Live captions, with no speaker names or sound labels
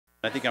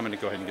I think I'm going to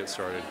go ahead and get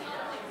started.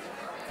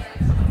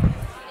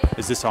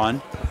 Is this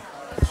on?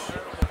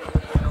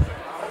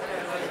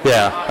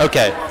 Yeah,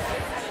 okay.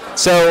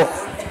 So,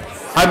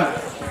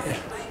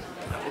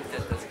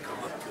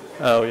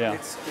 oh yeah.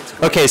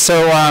 Okay,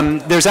 so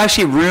there's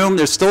actually room,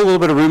 there's still a little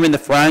bit of room in the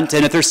front,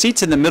 and if there's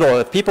seats in the middle,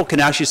 if people can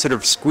actually sort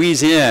of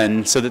squeeze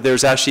in so that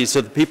there's actually,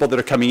 so the people that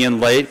are coming in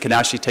late can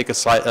actually take a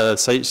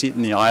seat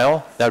in the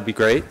aisle, that would be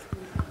great.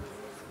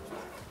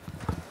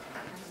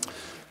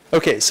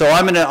 Okay, so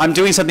I'm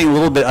doing something a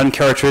little bit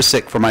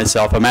uncharacteristic for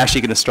myself. I'm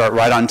actually going to start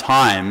right on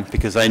time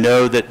because I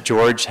know that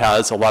George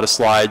has a lot of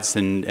slides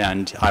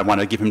and I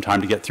want to give him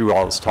time to get through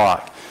all his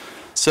talk.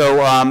 So,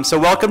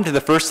 welcome to the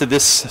first of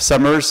this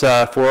summer's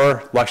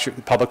 4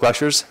 public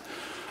lectures.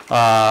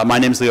 My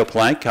name is Leo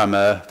Plank. I'm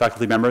a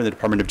faculty member in the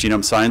Department of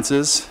Genome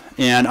Sciences.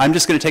 And I'm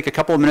just going to take a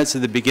couple of minutes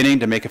at the beginning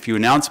to make a few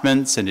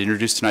announcements and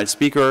introduce tonight's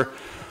speaker.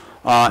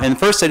 And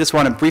first, I just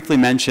want to briefly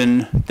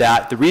mention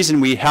that the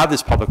reason we have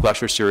this public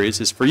lecture series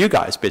is for you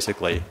guys,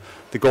 basically.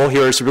 The goal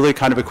here is to really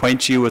kind of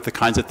acquaint you with the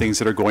kinds of things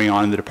that are going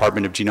on in the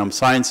Department of Genome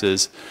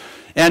Sciences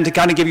and to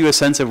kind of give you a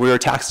sense of where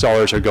tax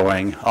dollars are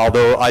going.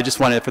 Although I just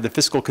want to, for the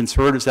fiscal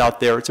conservatives out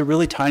there, it's a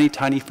really tiny,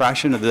 tiny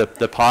fraction of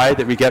the pie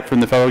that we get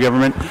from the federal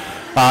government.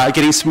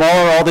 Getting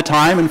smaller all the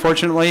time,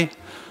 unfortunately.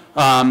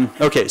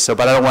 Okay, so,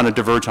 but I don't want to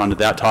diverge onto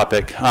that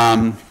topic.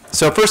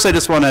 So first, I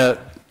just want to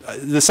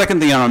the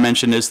second thing I want to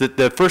mention is that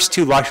the first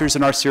 2 lectures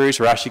in our series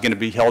are actually going to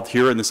be held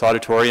here in this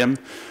auditorium.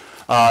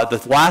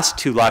 The last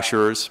 2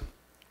 lectures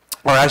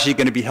are actually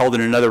going to be held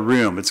in another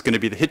room. It's going to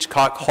be the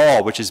Hitchcock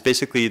Hall, which is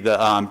basically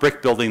the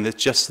brick building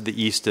that's just to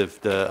the east of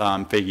the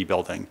Fagey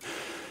building.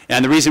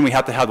 And the reason we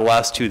have to have the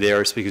last 2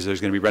 there is because there's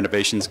going to be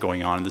renovations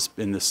going on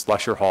in this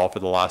lecture hall for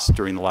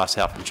during the last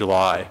half of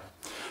July.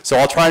 So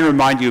I'll try and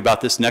remind you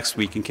about this next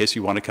week in case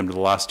you want to come to the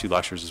last 2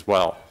 lectures as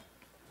well.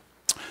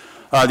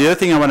 The other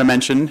thing I want to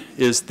mention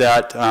is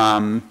that,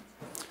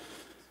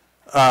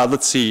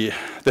 let's see,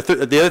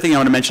 the other thing I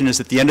want to mention is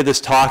at the end of this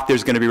talk,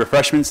 there's going to be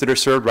refreshments that are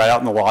served right out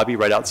in the lobby,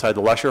 right outside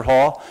the lecture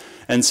hall.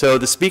 And so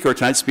the speaker,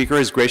 tonight's speaker,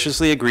 has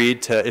graciously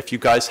agreed to, if you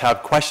guys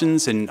have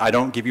questions and I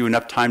don't give you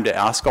enough time to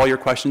ask all your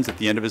questions at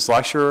the end of his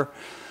lecture,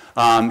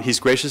 he's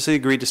graciously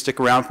agreed to stick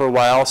around for a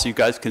while so you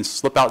guys can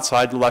slip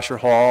outside the lecture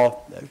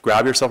hall,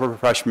 grab yourself a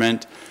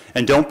refreshment,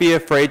 and don't be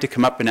afraid to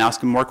come up and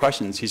ask him more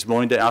questions. He's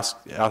willing to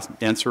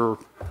answer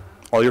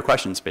all your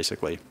questions,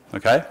 basically,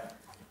 okay?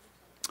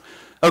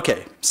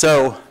 Okay,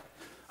 so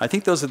I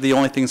think those are the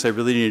only things I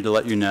really needed to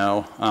let you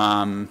know.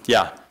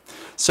 Yeah,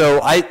 so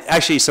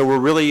we're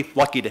really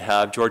lucky to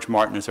have George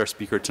Martin as our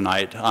speaker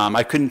tonight.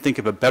 I couldn't think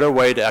of a better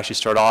way to actually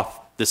start off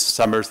this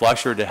summer's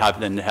lecture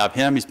than to have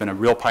him. He's been a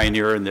real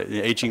pioneer in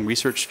the aging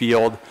research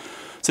field.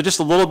 So just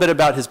a little bit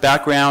about his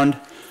background.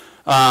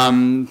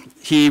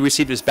 He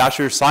received his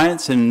Bachelor of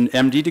Science and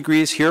MD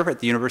degrees here at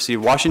the University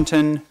of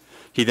Washington.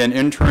 He then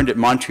interned at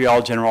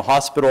Montreal General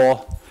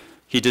Hospital.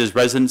 He did his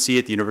residency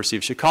at the University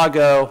of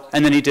Chicago,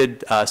 and then he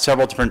did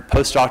several different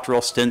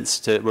postdoctoral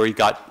stints where he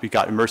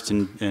got immersed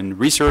in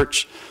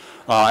research.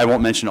 I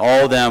won't mention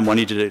all of them. One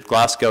he did at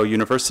Glasgow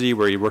University,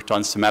 where he worked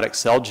on somatic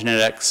cell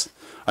genetics.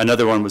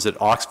 Another one was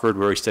at Oxford,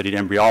 where he studied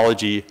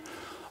embryology.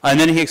 And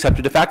then he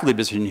accepted a faculty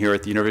position here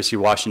at the University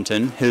of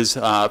Washington. His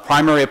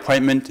primary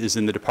appointment is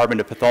in the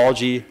Department of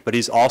Pathology, but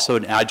he's also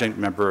an adjunct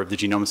member of the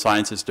Genome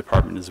Sciences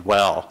Department as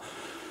well.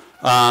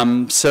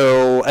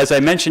 So as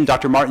I mentioned,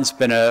 Dr. Martin's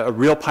been a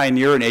real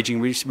pioneer in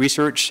aging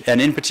research, and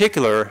in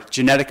particular,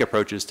 genetic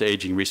approaches to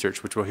aging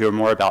research, which we'll hear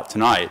more about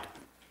tonight.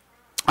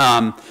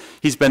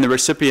 He's been the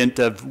recipient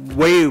of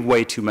way,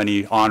 way too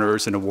many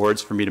honors and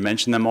awards for me to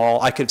mention them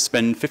all. I could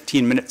spend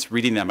 15 minutes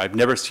reading them. I've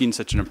never seen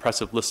such an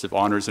impressive list of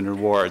honors and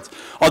awards.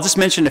 I'll just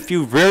mention a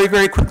few very,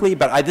 very quickly,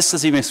 but this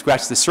doesn't even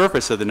scratch the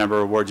surface of the number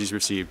of awards he's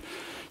received.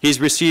 He's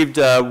received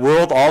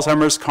World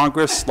Alzheimer's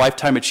Congress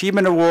Lifetime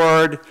Achievement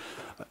Award.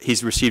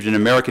 He's received an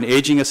American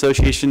Aging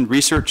Association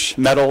Research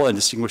Medal and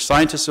Distinguished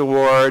Scientist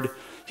Award.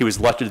 He was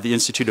elected to the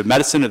Institute of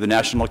Medicine of the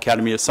National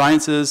Academy of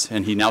Sciences,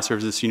 and he now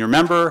serves as a senior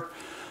member.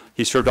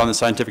 He served on the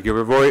scientific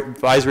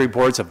advisory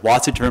boards of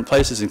lots of different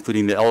places,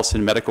 including the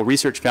Ellison Medical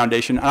Research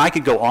Foundation, and I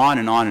could go on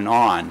and on and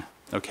on,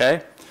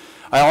 okay?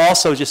 I'll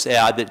also just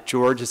add that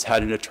George has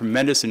had a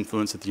tremendous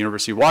influence at the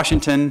University of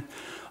Washington.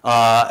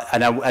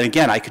 And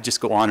again, I could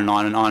just go on and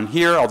on and on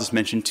here. I'll just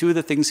mention 2 of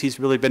the things he's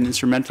really been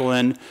instrumental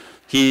in.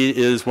 He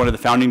is one of the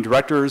founding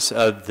directors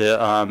of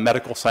the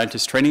Medical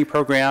Scientist Training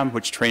Program,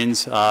 which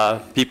trains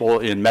people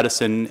in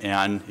medicine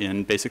and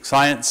in basic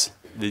science.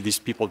 These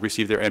people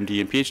receive their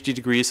MD and PhD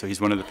degrees, so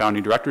he's one of the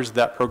founding directors of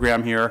that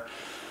program here.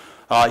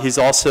 He's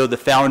also the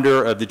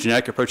founder of the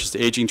Genetic Approaches to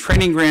Aging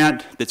Training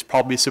Grant that's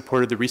probably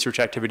supported the research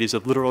activities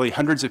of literally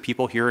hundreds of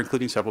people here,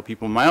 including several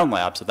people in my own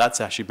lab. So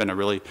that's actually been a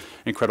really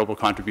incredible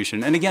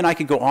contribution. And again, I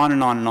could go on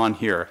and on and on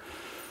here.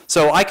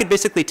 So I could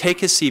basically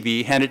take his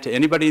CV, hand it to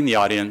anybody in the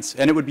audience,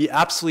 and it would be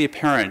absolutely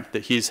apparent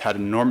that he's had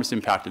an enormous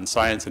impact in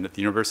science and at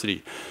the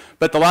university.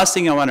 But the last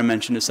thing I want to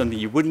mention is something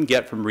you wouldn't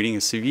get from reading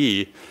his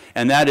CV,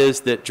 and that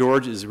is that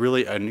George is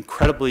really an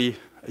incredibly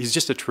He's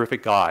just a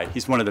terrific guy.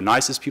 He's one of the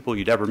nicest people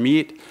you'd ever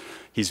meet.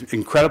 He's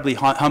incredibly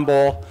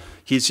humble.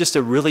 He's just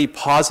a really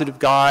positive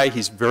guy.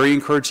 He's very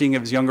encouraging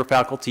of his younger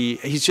faculty.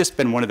 He's just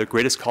been one of the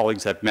greatest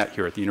colleagues I've met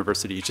here at the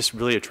university. He's just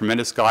really a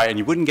tremendous guy, and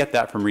you wouldn't get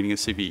that from reading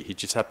his CV. You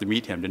just have to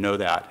meet him to know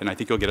that, and I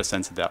think you'll get a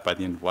sense of that by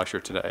the end of the lecture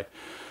today.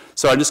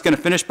 So I'm just going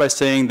to finish by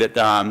saying that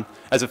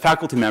as a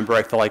faculty member,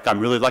 I feel like I'm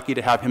really lucky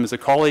to have him as a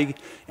colleague,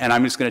 and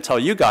I'm just going to tell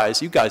you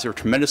guys are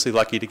tremendously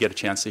lucky to get a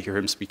chance to hear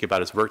him speak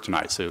about his work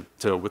tonight. So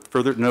with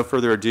no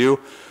further ado,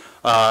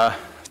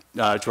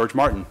 George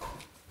Martin.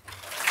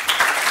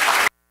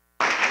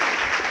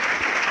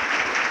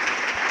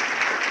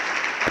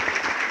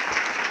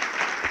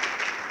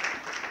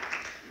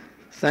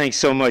 Thanks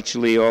so much,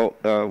 Leo.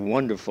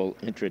 Wonderful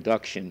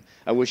introduction.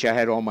 I wish I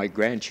had all my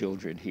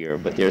grandchildren here,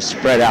 but they're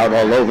spread out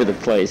all over the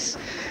place.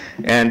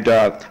 And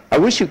I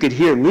wish you could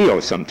hear Leo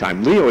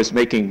sometime. Leo is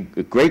making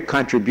a great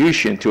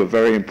contribution to a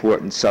very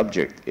important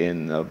subject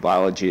in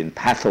biology and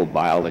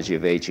pathobiology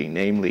of aging,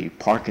 namely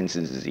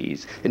Parkinson's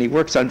disease. And he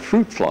works on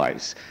fruit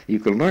flies.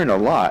 You can learn a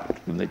lot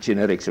from the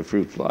genetics of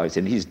fruit flies,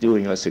 and he's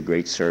doing us a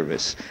great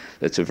service.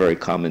 That's a very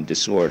common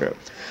disorder.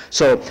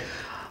 So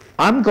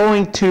I'm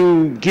going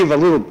to give a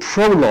little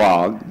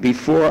prologue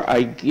before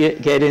I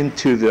get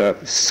into the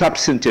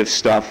substantive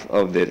stuff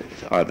of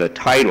the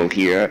title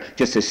here,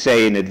 just to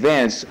say in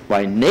advance,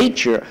 by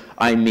nature,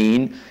 I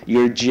mean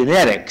your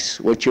genetics,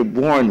 what you're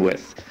born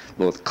with,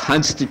 both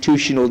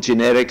constitutional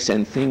genetics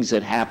and things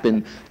that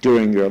happen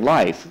during your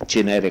life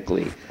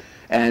genetically.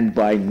 And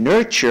by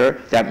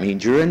nurture, that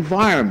means your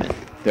environment,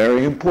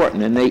 very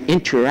important, and they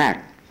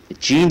interact.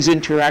 Genes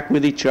interact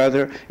with each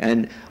other,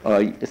 and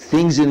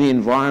things in the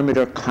environment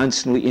are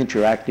constantly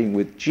interacting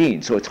with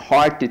genes. So it's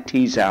hard to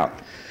tease out.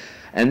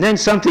 And then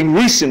something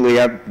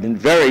recently I've been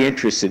very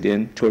interested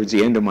in towards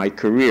the end of my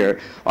career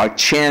are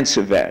chance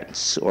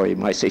events, or you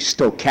might say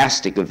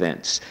stochastic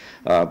events.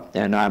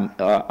 And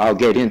I'll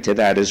get into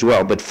that as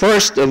well. But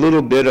first, a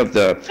little bit of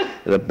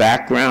the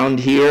background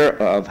here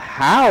of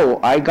how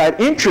I got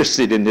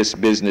interested in this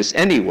business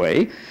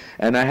anyway.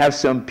 And I have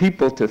some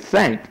people to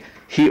thank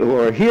who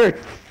are here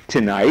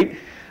tonight,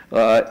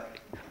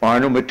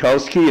 Arno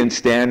Matulski and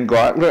Stan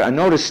Gartler. I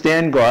noticed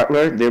Stan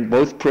Gartler, they're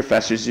both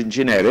professors in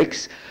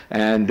genetics,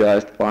 and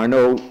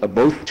Arno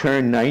both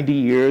turned 90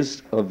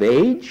 years of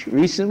age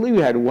recently. We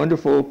had a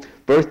wonderful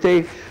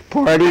birthday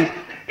party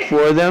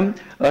for them.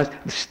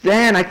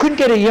 Stan, I couldn't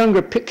get a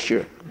younger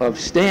picture of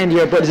Stan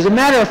here, but as a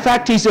matter of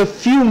fact, he's a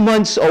few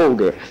months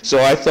older,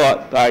 so I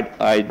thought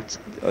I'd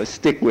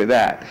stick with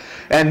that.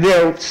 And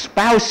their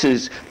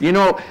spouses. You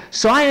know,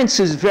 science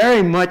is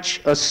very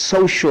much a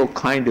social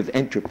kind of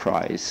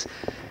enterprise.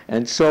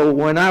 And so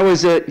when I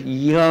was a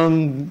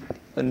young,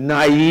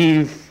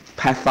 naive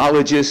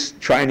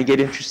pathologist trying to get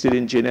interested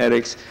in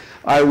genetics,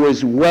 I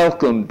was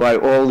welcomed by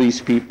all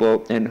these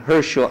people, and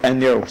Herschel and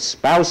their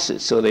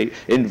spouses. So they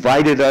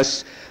invited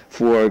us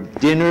for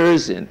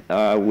dinners and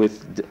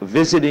with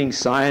visiting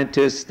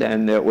scientists,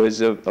 and it was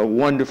a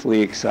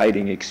wonderfully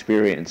exciting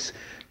experience.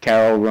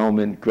 Carol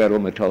Roman, Gretel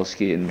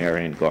Matulski, and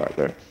Marion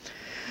Gartler.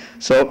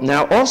 So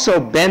now also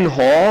Ben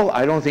Hall,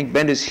 I don't think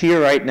Ben is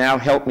here right now,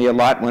 helped me a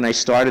lot when I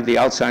started the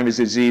Alzheimer's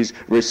Disease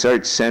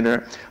Research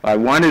Center. I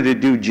wanted to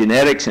do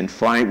genetics and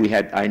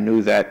I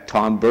knew that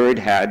Tom Bird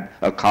had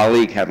a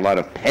colleague, had a lot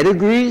of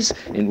pedigrees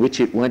in which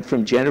it went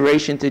from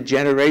generation to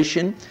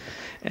generation.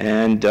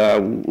 And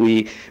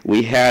we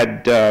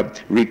had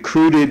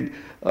recruited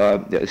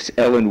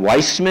Ellen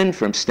Weissman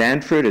from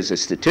Stanford as a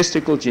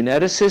statistical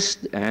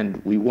geneticist,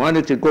 and we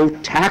wanted to go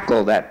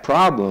tackle that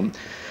problem.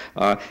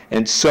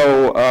 And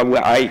so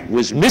I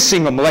was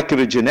missing a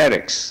molecular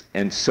genetics,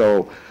 and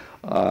so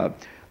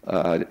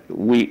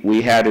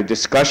we had a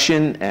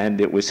discussion,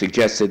 and it was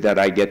suggested that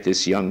I get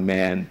this young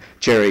man,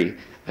 Jerry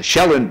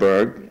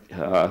Schellenberg,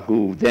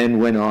 who then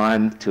went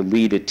on to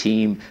lead a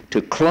team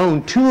to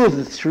clone 2 of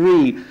the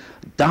 3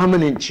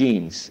 dominant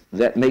genes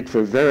that make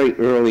for very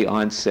early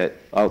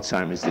onset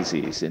Alzheimer's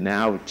disease. And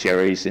now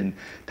Jerry's in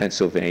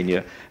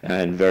Pennsylvania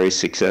and very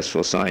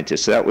successful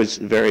scientist. So that was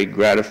very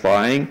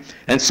gratifying.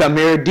 And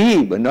Samir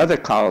Deeb, another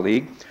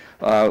colleague,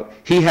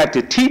 he had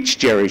to teach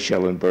Jerry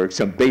Schellenberg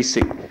some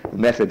basic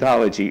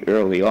methodology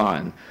early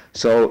on.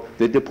 So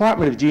the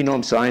Department of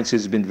Genome Science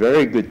has been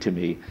very good to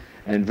me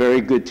and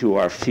very good to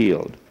our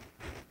field.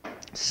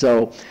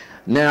 So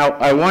now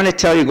I want to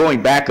tell you,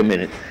 going back a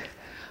minute,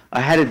 I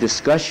had a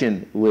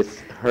discussion with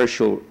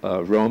Herschel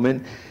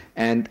Roman,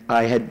 and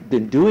I had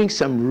been doing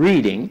some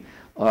reading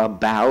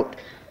about,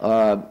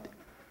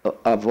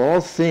 of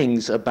all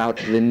things, about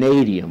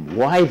vanadium.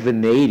 Why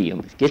vanadium?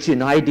 It gets you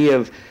an idea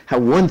of how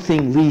one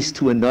thing leads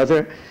to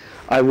another.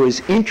 I was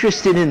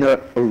interested in a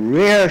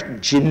rare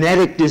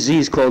genetic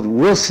disease called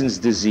Wilson's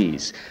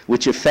disease,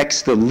 which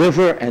affects the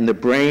liver and the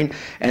brain.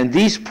 And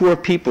these poor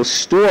people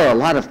store a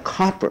lot of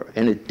copper,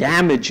 and it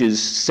damages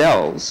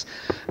cells.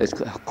 It's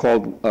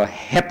called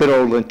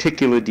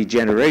hepatolenticular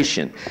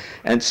degeneration.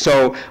 And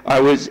so I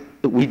was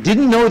we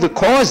didn't know the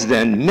cause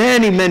then.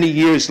 Many, many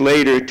years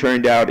later, it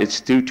turned out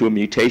it's due to a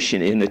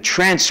mutation in the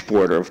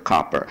transporter of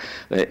copper,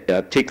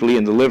 particularly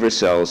in the liver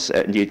cells.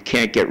 And you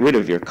can't get rid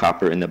of your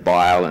copper in the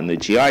bile and the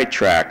GI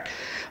tract.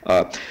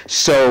 I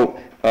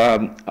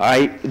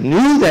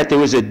knew that there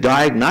was a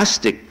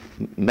diagnostic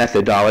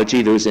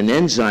methodology. There was an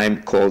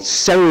enzyme called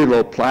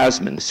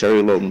ceruloplasmin.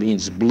 Cerulo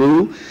means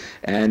blue,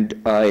 and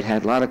it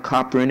had a lot of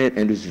copper in it,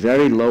 and it was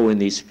very low in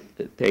these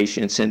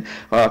patients. And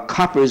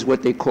copper is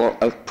what they call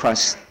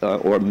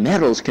or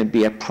metals can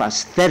be a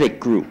prosthetic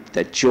group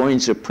that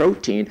joins a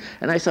protein.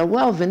 And I thought,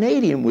 well,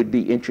 vanadium would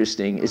be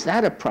interesting. Is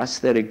that a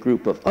prosthetic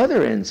group of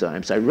other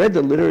enzymes? I read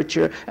the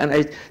literature, and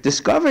I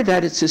discovered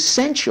that it's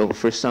essential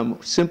for some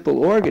simple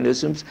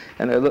organisms.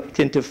 And I looked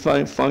into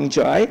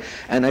fungi,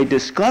 and I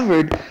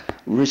discovered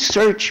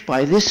research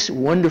by this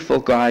wonderful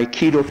guy,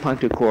 Guido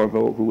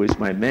Pontecorvo, who was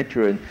my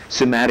mentor in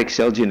somatic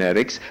cell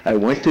genetics. I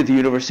went to the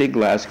University of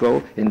Glasgow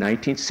in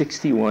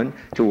 1961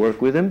 to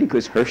work with him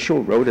because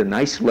Herschel wrote a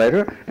nice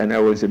letter, and I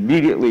was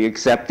immediately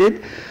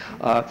accepted.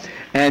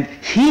 And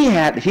he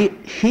had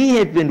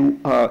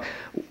been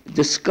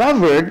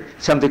discovered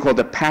something called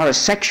the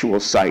parasexual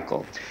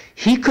cycle.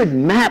 He could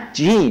map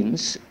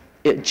genes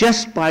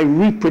just by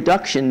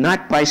reproduction,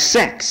 not by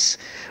sex,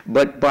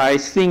 but by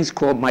things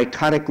called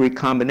mitotic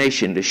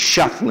recombination, the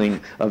shuffling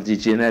of the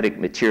genetic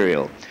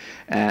material.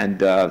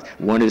 And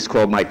one is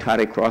called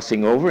mitotic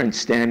crossing over, and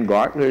Stan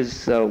Gartler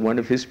is one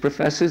of his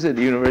professors at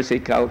the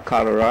University of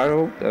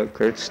Colorado,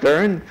 Kurt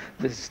Stern,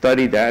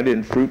 studied that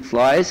in fruit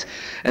flies.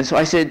 And so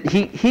I said,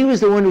 he was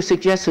the one who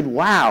suggested,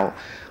 wow,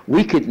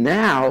 we could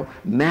now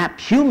map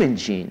human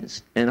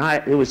genes. And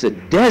it was a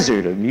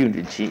desert of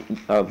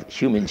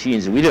human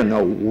genes. We didn't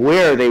know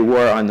where they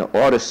were on the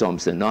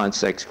autosomes, the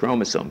non-sex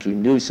chromosomes. We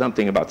knew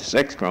something about the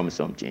sex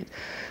chromosome genes.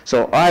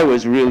 So I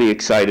was really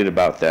excited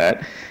about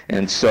that.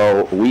 And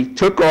so we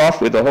took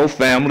off with the whole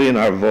family in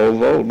our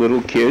Volvo,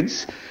 little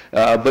kids.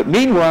 But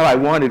meanwhile, I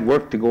wanted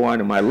work to go on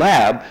in my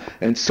lab.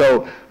 And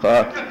so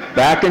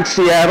back in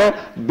Seattle,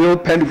 Bill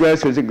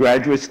Pendergrass was a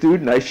graduate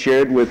student. I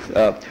shared with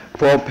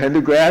Paul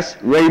Pendergrass,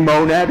 Ray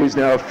Monad, who's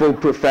now a full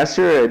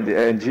professor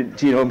in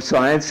genome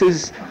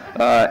sciences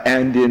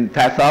and in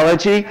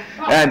pathology,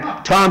 and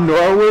Tom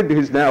Norwood,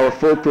 who's now a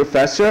full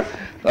professor.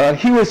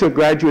 He was a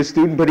graduate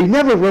student, but he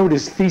never wrote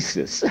his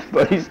thesis.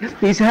 But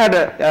he's had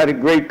a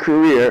great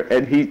career,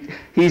 and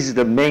he's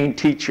the main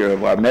teacher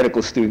of our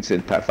medical students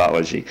in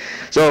pathology.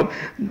 So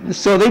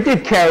they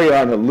did carry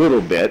on a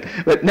little bit.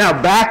 But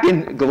now back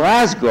in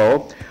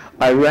Glasgow,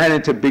 I ran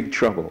into big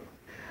trouble.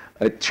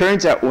 It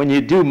turns out when you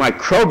do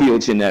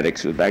microbial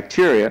genetics with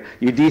bacteria,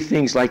 you do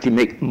things like you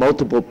make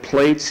multiple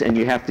plates, and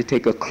you have to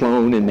take a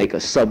clone and make a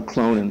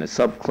subclone and a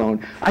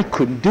subclone. I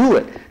couldn't do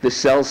it. The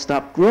cells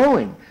stopped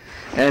growing.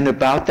 And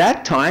about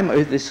that time,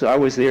 I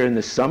was there in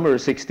the summer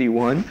of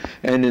 '61,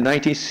 and in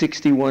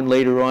 1961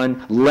 later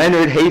on,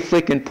 Leonard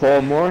Hayflick and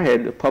Paul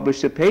Moorhead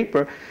published a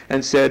paper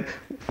and said,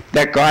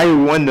 that guy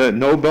who won the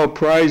Nobel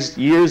Prize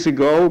years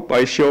ago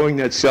by showing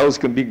that cells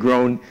can be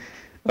grown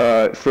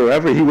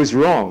forever, he was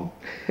wrong.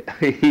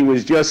 He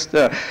was just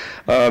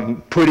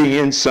putting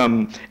in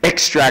some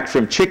extract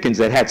from chickens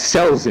that had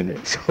cells in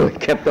it, so it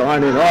kept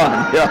on and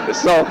on. Yeah.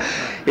 So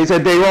he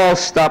said they all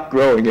stopped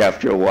growing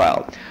after a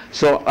while.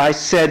 So I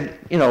said,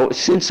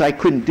 since I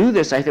couldn't do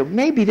this, I thought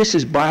maybe this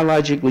is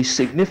biologically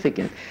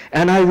significant.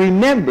 And I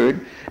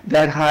remembered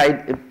that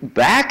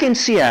back in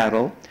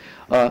Seattle,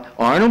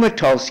 Arnold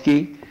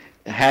Matulsky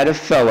had a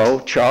fellow,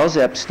 Charles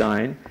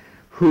Epstein,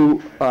 who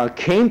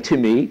came to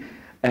me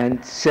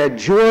and said,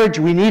 George,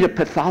 we need a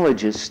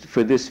pathologist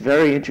for this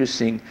very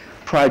interesting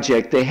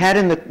project. They had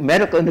in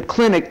the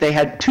clinic, they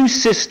had two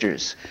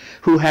sisters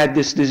who had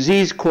this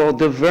disease called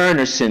the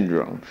Werner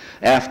syndrome,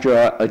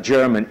 after a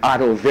German,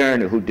 Otto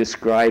Werner, who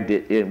described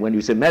it when he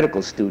was a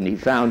medical student. He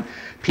found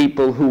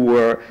people who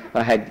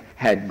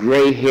had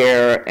gray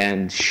hair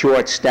and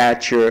short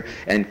stature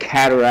and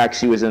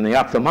cataracts. He was in the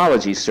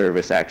ophthalmology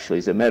service, actually,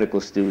 as a medical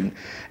student.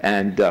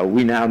 And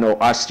we now know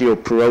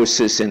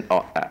osteoporosis and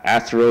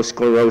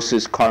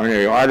atherosclerosis,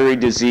 coronary artery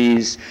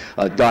disease,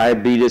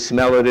 diabetes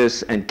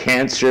mellitus, and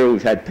cancer.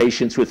 We've had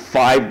patients with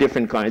 5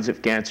 different kinds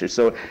of cancer.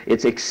 So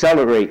it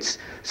accelerates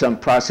some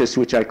process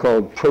which I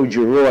call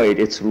progeroid.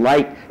 It's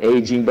like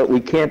aging, but we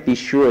can't be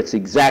sure it's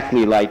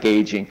exactly like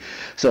aging.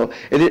 So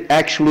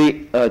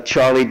actually,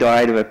 Charlie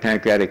died of a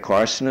pancreatic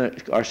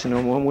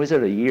carcinoma. When was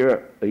it? A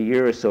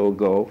year or so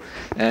ago.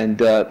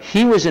 And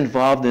he was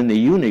involved in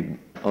the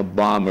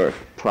Unabomber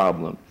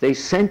problem. They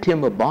sent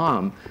him a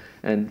bomb,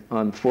 and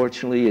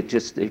unfortunately it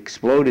just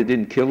exploded,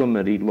 didn't kill him,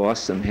 and he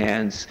lost some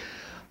hands.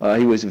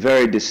 He was a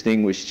very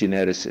distinguished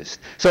geneticist.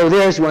 So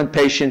there's one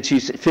patient.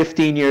 She's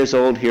 15 years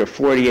old here,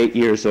 48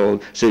 years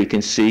old, so you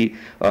can see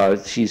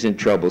she's in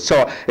trouble.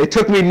 So it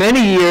took me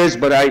many years,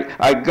 but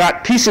I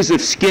got pieces of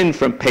skin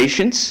from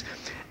patients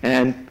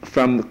and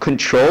from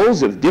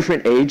controls of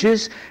different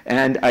ages,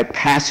 and I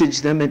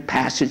passaged them,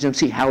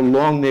 see how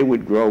long they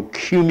would grow,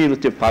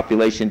 cumulative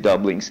population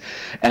doublings.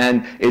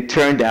 And it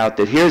turned out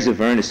that here's the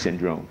Werner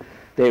syndrome.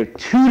 they're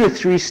 2 to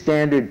 3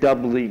 standard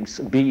doublings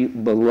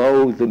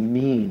below the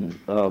mean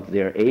of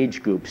their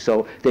age group.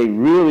 So they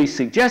really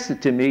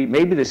suggested to me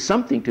maybe there's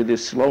something to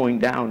this slowing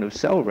down of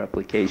cell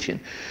replication.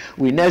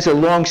 There's a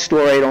long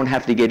story I don't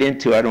have to get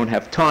into, I don't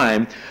have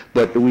time,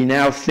 but we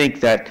now think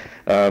that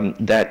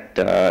that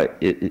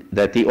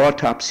the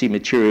autopsy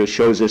material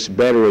shows us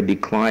better a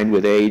decline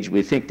with age.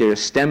 We think there are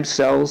stem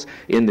cells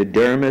in the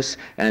dermis,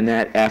 and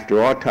that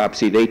after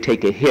autopsy they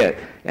take a hit,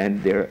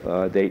 and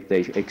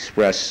they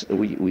express,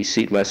 we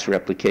see less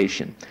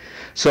replication.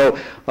 So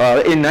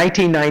in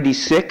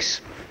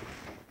 1996,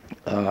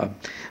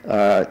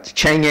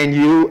 Chang-En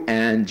Yu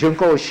and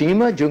Junko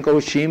Oshima. Junko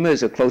Oshima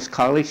is a close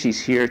colleague.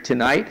 She's here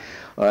tonight.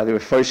 They were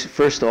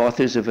first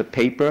authors of a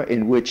paper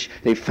in which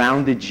they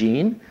found the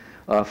gene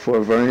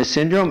for Werner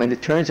syndrome, and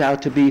it turns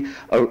out to be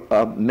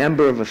a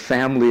member of a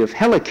family of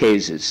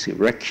helicases, a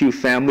RECQ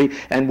family.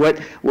 And what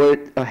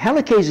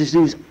helicases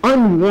do is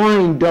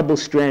unwind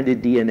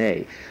double-stranded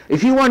DNA.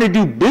 If you want to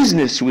do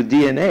business with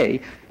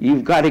DNA,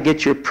 you've got to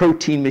get your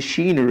protein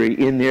machinery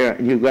in there,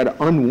 and you've got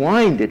to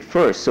unwind it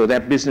first. So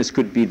that business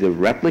could be to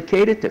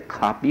replicate it, to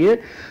copy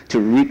it, to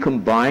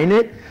recombine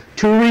it,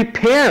 to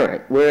repair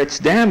it where it's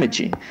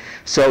damaging.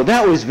 So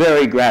that was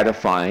very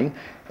gratifying.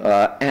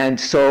 And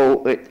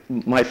so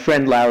my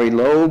friend Larry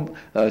Loeb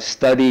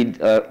studied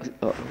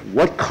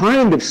what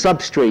kind of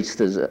substrates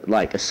does it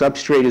like. A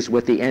substrate is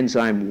what the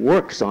enzyme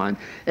works on.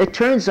 It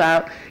turns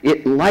out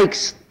it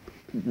likes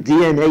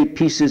DNA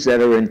pieces that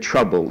are in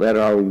trouble, that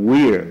are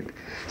weird.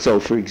 So,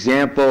 for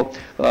example,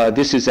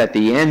 this is at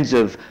the ends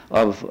of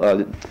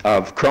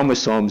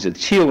chromosomes and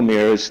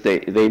telomeres.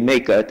 They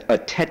make a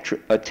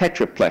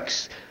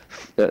tetraplex,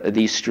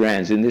 these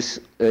strands in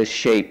this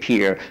shape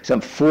here, some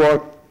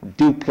 4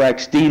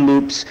 duplex D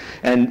loops,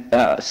 and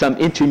some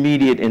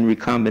intermediate in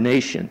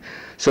recombination.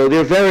 So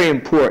they're very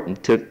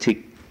important to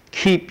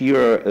keep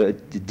your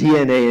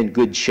DNA in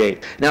good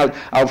shape. Now,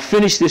 I'll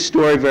finish this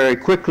story very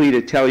quickly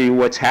to tell you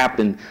what's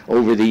happened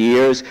over the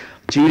years.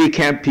 Judy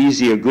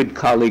Campisi, a good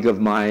colleague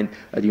of mine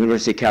at the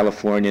University of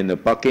California in the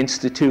Buck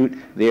Institute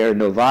there,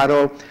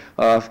 Novato,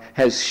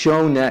 has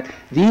shown that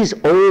these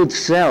old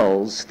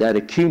cells that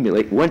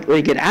accumulate, when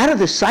they get out of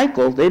the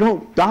cycle, they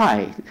don't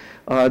die.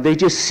 They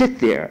just sit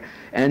there,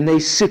 and they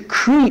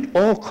secrete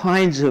all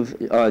kinds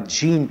of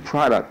gene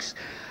products.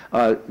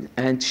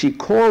 And she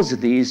calls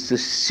these the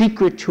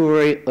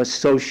secretory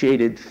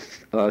associated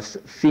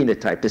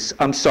phenotype.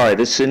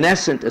 The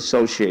senescent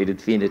associated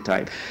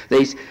phenotype.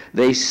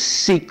 They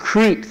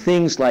secrete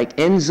things like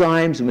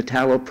enzymes,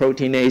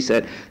 metalloproteinase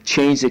that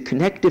change the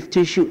connective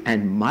tissue,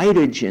 and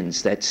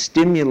mitogens that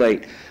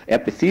stimulate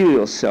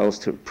epithelial cells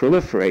to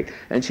proliferate.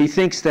 And she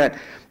thinks that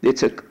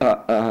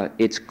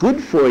it's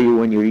good for you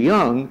when you're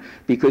young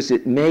because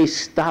it may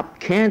stop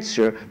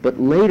cancer, but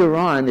later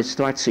on it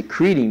starts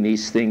secreting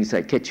these things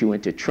that get you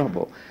into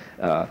trouble.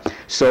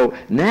 So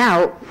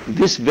now,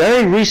 this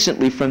very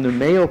recently from the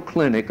Mayo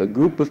Clinic, a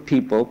group of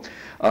people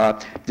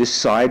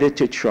decided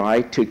to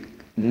try to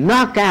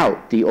knock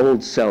out the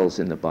old cells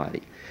in the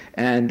body.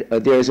 And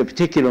there's a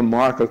particular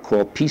marker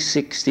called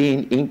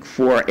P16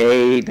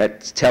 Inc4A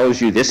that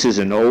tells you this is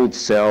an old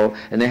cell.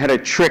 And they had a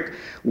trick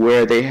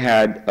where they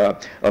had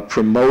a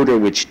promoter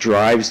which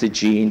drives the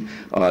gene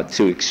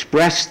to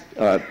express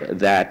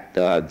that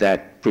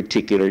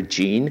particular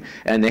gene,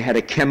 and they had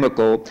a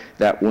chemical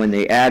that when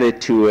they added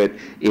to it,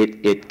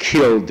 it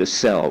killed the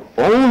cell.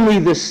 Only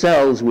the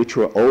cells which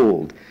were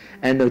old,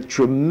 and the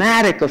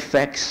dramatic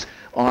effects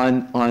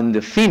on the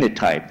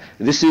phenotype.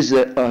 This is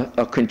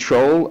a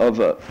control of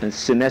a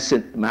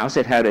senescent mouse.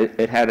 It had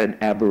an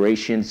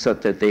aberration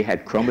such that they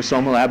had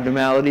chromosomal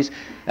abnormalities,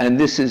 and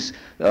this is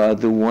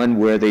the one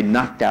where they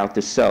knocked out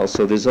the cells.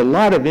 So there's a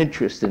lot of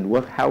interest in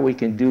how we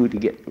can do to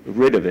get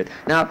rid of it.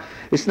 Now,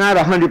 it's not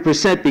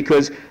 100%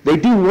 because they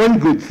do one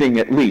good thing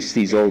at least,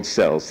 these old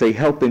cells. They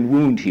help in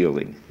wound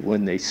healing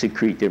when they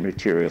secrete their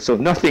material. So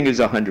nothing is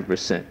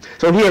 100%.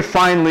 So here,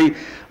 finally,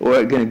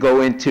 we're going to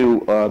go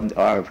into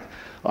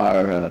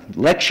our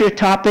lecture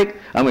topic.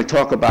 I'm going to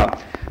talk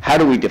about how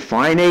do we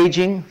define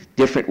aging,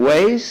 different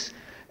ways,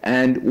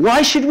 and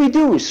why should we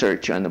do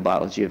research on the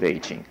biology of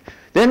aging.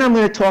 Then I'm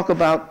going to talk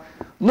about,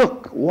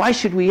 look, why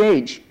should we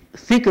age?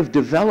 Think of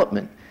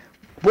development.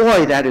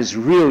 Boy, that is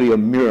really a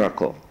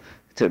miracle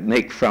to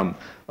make from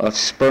a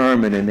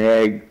sperm and an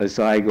egg, a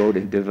zygote,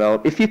 and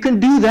develop. If you can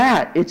do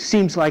that, it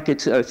seems like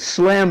it's a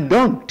slam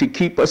dunk to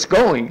keep us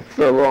going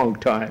for a long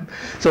time.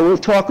 So we'll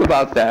talk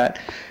about that.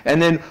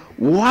 And then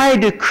why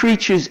do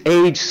creatures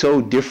age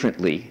so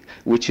differently,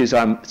 which is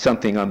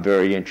something I'm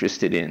very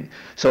interested in.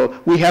 So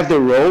we have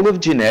the role of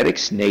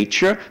genetics,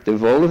 nature, the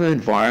role of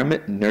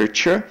environment,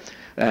 nurture,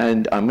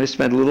 and I'm going to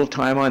spend a little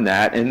time on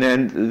that. And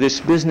then this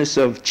business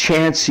of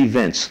chance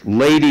events,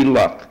 lady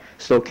luck,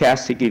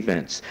 stochastic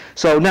events.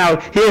 So now,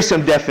 here's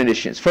some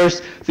definitions.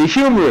 First, the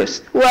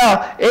humorist.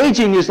 Well,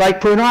 aging is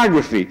like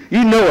pornography.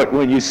 You know it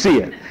when you see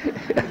it.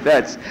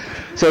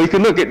 So you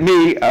can look at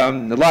me. A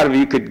lot of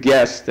you could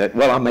guess that,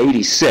 well, I'm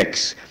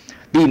 86.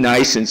 Be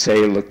nice and say,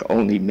 look,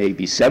 only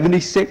maybe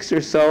 76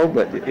 or so,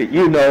 but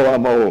you know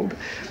I'm old.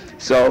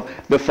 So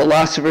the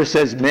philosopher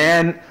says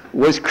man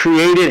was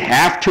created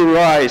half to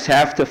rise,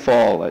 half to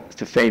fall. That's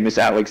the famous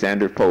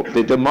Alexander Pope.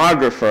 The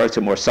demographer, it's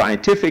a more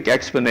scientific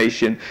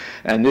explanation,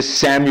 and this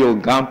Samuel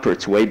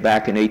Gompertz, way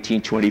back in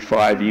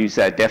 1825, used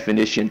that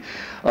definition.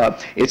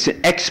 It's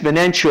an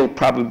exponential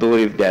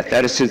probability of death.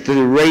 That is,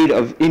 the rate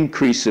of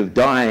increase of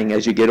dying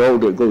as you get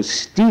older. It goes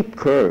steep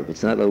curve.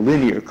 It's not a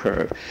linear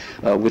curve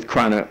with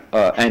chronic,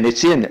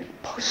 and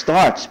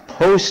starts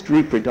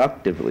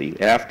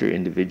post-reproductively after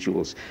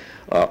individuals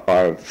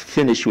are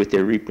finished with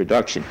their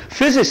reproduction.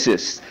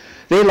 Physicists,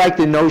 they like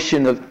the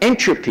notion of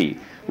entropy,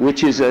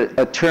 which is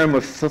a term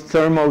of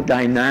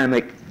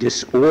thermodynamic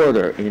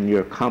disorder in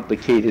your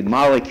complicated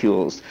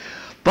molecules.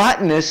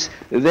 Botanists,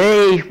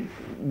 they're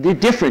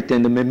different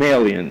than the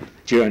mammalian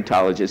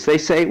gerontologists. They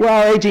say,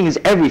 well, aging is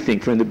everything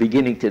from the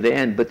beginning to the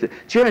end, but the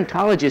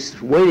gerontologists,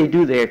 the way they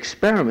do their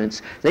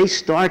experiments, they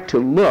start to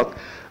look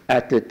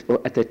at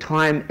the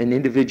time an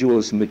individual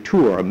is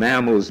mature, a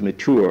mammal is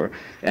mature,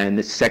 and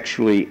is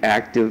sexually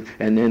active,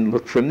 and then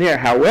look from there.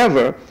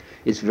 However,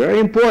 it's very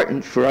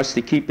important for us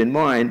to keep in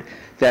mind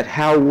that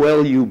how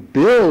well you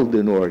build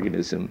an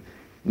organism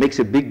makes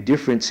a big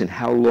difference in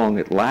how long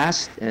it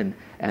lasts and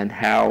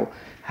how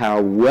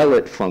well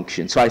it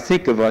functions. So I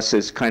think of us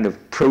as kind of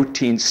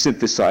protein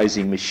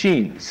synthesizing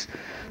machines.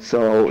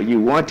 So you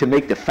want to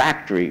make the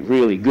factory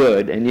really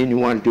good, and then you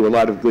want to do a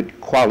lot of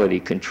good quality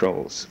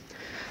controls.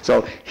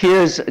 So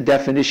here's a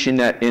definition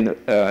that in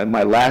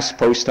my last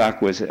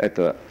postdoc was at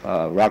the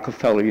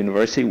Rockefeller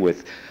University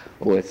with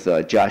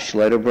Josh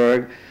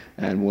Lederberg,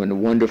 and we're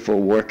wonderful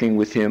working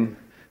with him,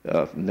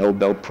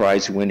 Nobel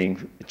Prize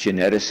winning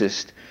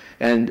geneticist.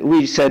 And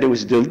we said it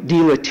was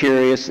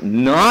deleterious,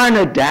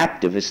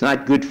 non-adaptive, it's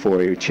not good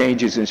for you,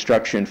 changes in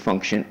structure and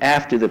function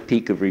after the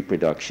peak of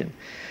reproduction.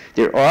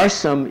 There are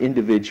some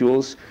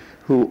individuals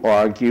who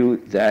argue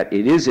that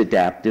it is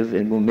adaptive,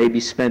 and we'll maybe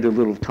spend a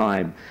little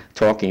time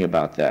talking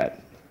about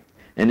that.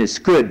 And it's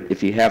good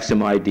if you have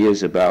some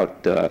ideas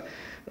about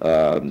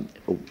how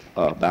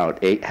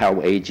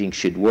aging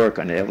should work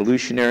on an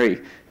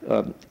evolutionary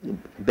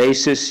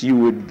basis. You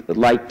would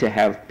like to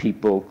have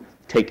people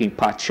taking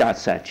pot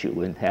shots at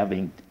you and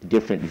having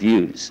different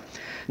views.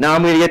 Now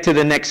I'm going to get to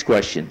the next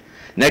question.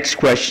 Next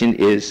question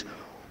is,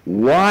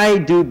 why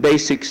do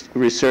basic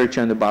research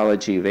on the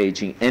biology of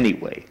aging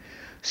anyway?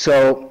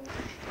 So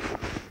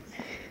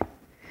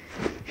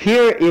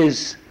here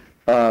is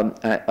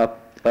a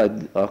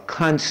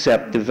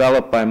concept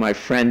developed by my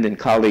friend and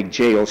colleague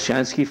Jay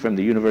Olshansky from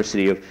the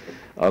University of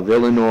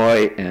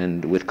Illinois,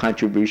 and with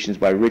contributions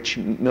by Rich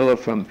Miller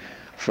from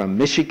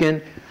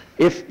Michigan.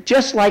 If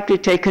just like to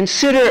take,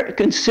 consider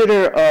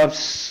a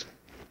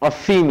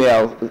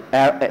female,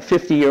 a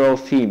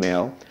 50-year-old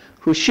female,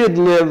 who should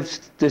live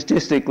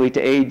statistically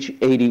to age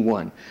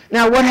 81.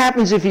 Now, what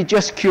happens if you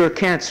just cure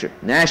cancer?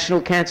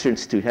 National Cancer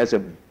Institute has a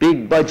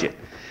big budget.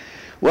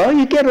 Well,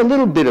 you get a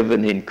little bit of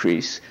an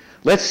increase.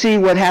 Let's see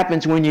what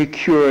happens when you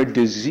cure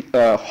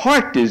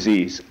heart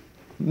disease.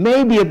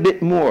 Maybe a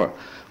bit more.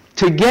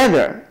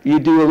 Together, you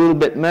do a little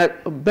bit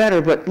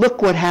better, but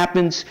look what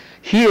happens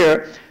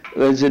here.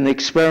 There's an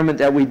experiment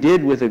that we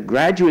did with a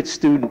graduate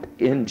student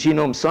in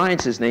genome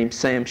sciences named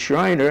Sam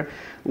Schreiner.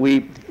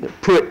 We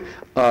put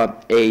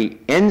a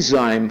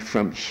enzyme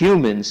from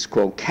humans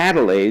called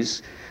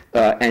catalase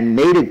and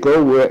made it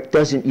go where it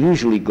doesn't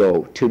usually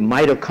go, to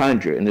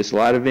mitochondria. And there's a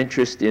lot of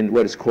interest in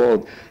what is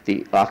called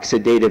the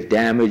oxidative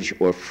damage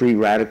or free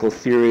radical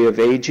theory of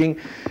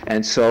aging.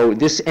 And so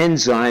this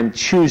enzyme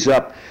chews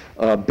up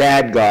a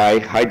bad guy,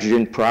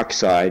 hydrogen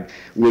peroxide,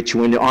 which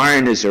when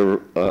iron is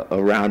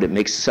around, it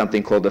makes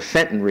something called the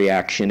Fenton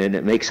reaction, and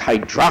it makes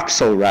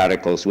hydroxyl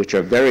radicals, which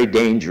are very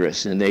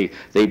dangerous, and they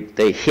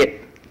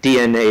hit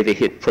DNA, they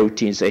hit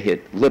proteins, they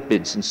hit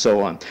lipids, and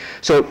so on.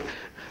 So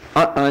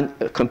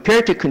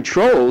compared to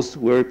controls,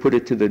 where we put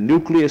it to the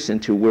nucleus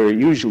and to where it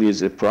usually is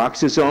the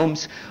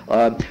peroxisomes,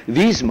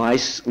 these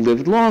mice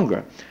lived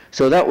longer.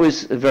 So that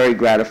was very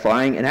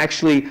gratifying. And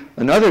actually,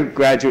 another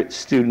graduate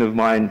student of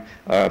mine,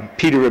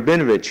 Peter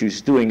Rabinovich, who's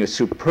doing a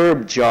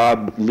superb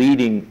job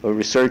leading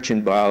research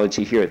in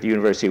biology here at the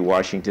University of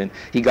Washington,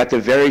 he got the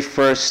very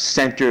first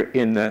center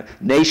in the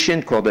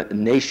nation called the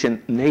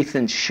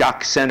Nathan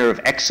Schock Center of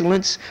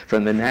Excellence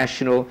from the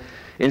National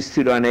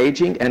Institute on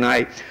Aging. And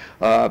I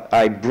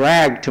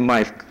bragged to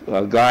my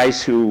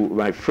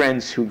my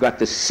friends who got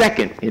the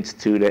second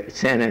institute at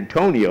San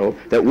Antonio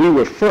that we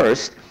were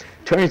first.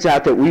 Turns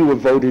out that we were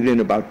voted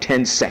in about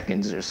 10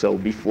 seconds or so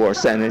before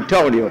San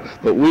Antonio,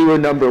 but we were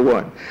number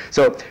one.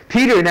 So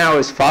Peter now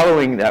is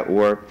following that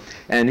work,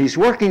 and he's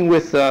working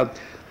with a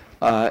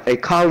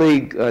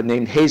colleague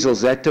named Hazel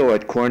Zetto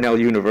at Cornell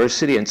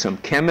University and some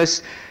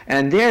chemists,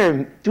 and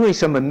they're doing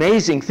some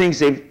amazing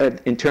things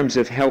in terms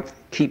of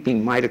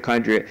keeping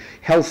mitochondria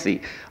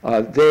healthy.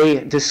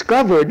 They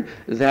discovered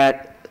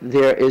that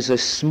there is a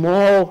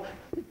small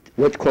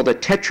what's called a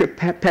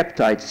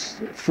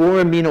tetrapeptides,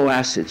 4 amino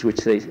acids, which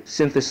they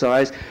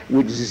synthesize,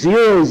 which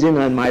zeroes in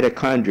on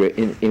mitochondria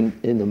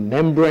in the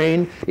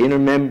membrane, inner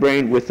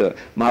membrane, with a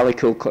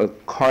molecule called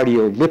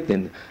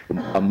cardiolipin,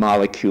 a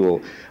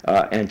molecule,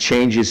 and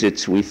changes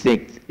its, we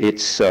think,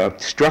 its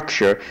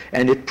structure,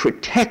 and it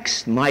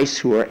protects mice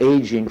who are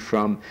aging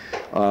from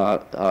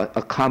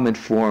a common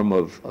form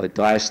of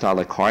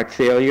diastolic heart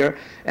failure.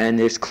 And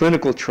there's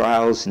clinical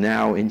trials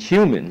now in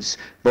humans,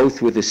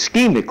 both with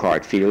ischemic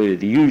heart failure,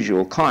 the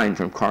usual kind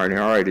from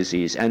coronary artery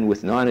disease, and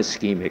with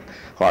non-ischemic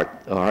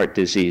heart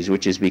disease,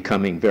 which is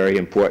becoming very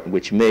important,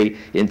 which may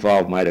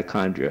involve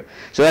mitochondria.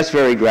 So that's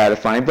very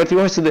gratifying. But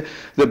also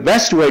the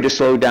best way to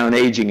slow down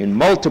aging in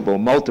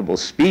multiple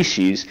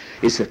species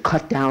is to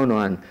cut down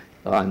on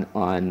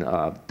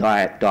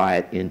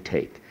diet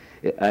intake.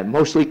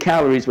 Mostly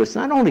calories, but it's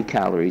not only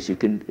calories. You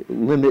can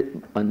limit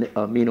an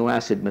amino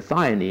acid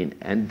methionine.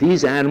 And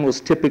these animals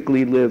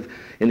typically live,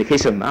 in the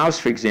case of mouse,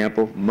 for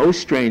example,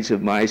 most strains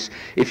of mice,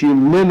 if you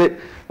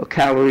limit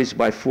calories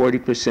by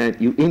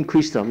 40%, you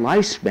increase the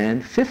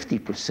lifespan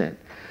 50%.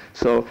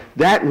 So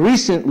that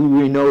recently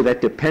we know that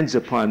depends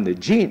upon the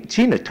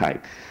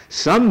genotype.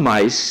 Some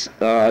mice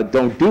they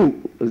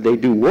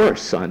do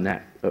worse on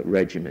that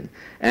regimen.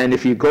 And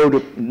if you go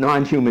to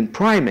non-human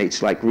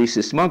primates like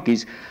rhesus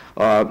monkeys,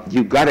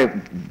 you've got to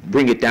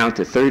bring it down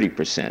to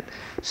 30%.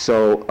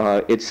 So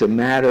it's a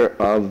matter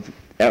of,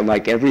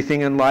 like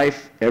everything in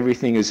life,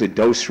 everything is a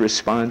dose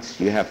response.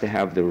 You have to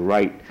have the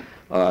right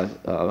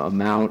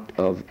amount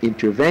of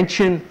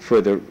intervention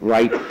for the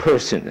right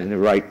person, and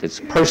it's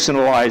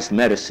personalized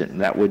medicine.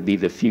 That would be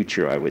the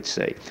future, I would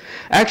say.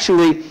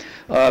 Actually,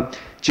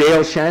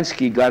 J.L.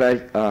 Shansky got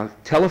a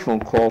telephone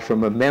call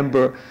from a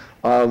member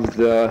of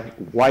the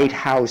White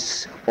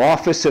House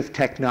Office of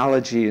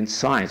Technology and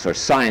Science, or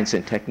Science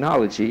and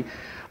Technology,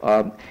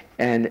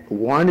 and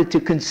wanted to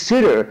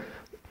consider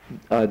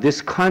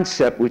this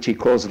concept, which he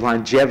calls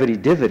longevity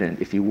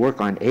dividend. If you work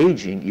on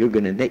aging, you're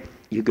going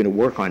to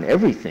work on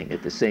everything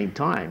at the same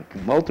time,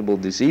 multiple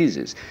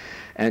diseases.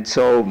 And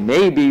so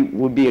maybe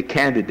we'll be a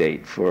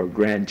candidate for a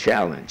grand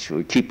challenge.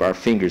 We'll keep our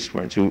fingers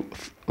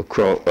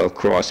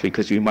across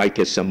because we might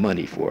get some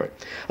money for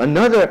it.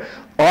 Another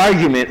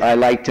argument I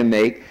like to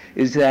make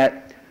is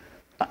that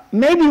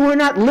maybe we're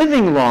not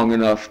living long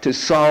enough to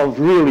solve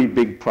really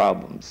big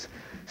problems.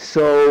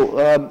 So,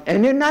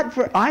 and they're not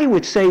I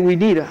would say we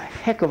need a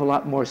heck of a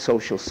lot more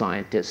social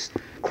scientists,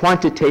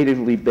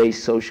 quantitatively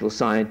based social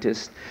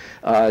scientists,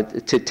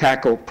 to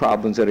tackle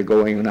problems that are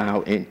going on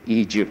now in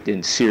Egypt,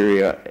 in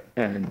Syria,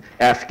 and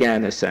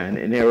Afghanistan,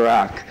 and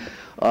Iraq.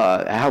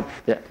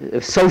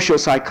 Social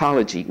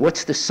psychology.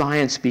 What's the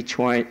science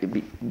behind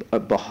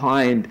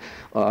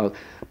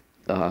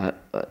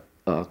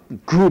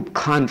group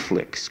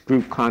conflicts,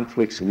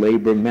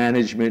 labor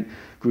management,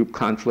 group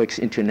conflicts,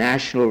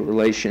 international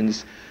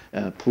relations,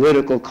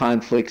 political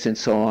conflicts, and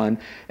so on.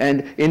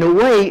 And in a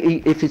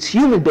way, if it's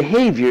human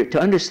behavior, to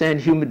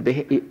understand human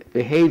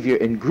behavior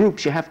in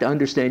groups, you have to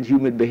understand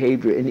human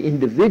behavior in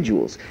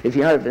individuals. If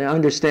you have to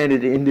understand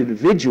it in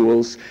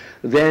individuals,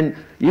 then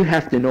you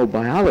have to know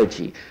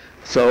biology.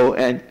 So,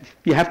 and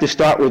you have to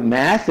start with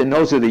math, and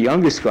those are the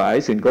youngest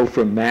guys, and go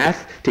from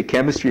math to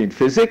chemistry and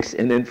physics,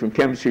 and then from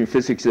chemistry and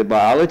physics to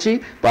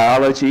biology,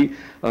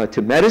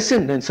 to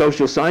medicine, and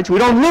social science. We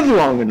don't live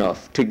long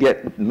enough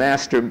to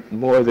master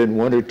more than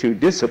 1 or 2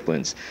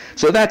 disciplines.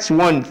 So that's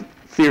one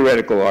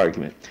theoretical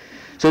argument.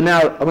 So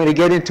now I'm going to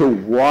get into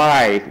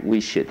why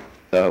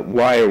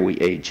why are we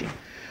aging?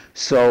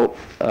 So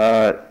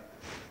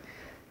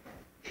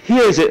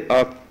here's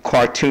a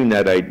cartoon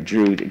that I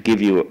drew to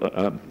give you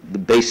the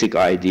basic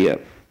idea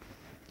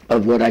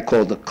of what I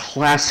call the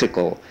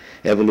classical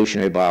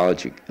evolutionary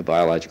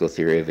biological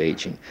theory of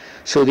aging.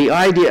 So the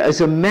idea is,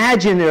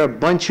 imagine there are a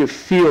bunch of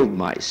field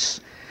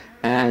mice,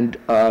 and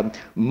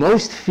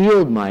most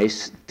field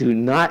mice do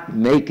not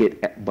make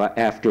it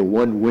after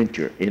one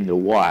winter in the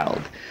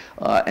wild.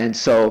 And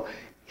so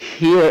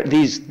here,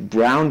 these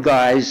brown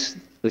guys,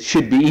 there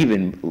should be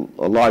even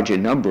a larger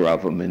number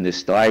of them in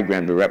this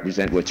diagram to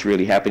represent what's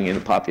really happening in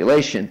the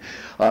population.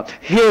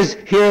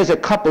 Here's a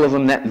couple of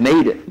them that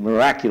made it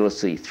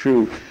miraculously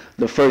through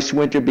the first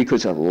winter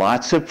because of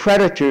lots of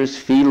predators,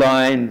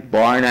 feline,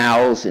 barn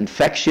owls,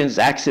 infections,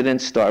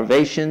 accidents,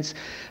 starvations.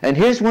 And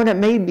here's one that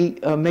made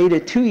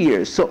it 2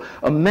 years. So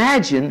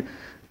imagine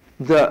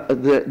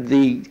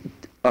the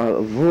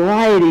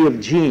variety of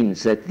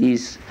genes that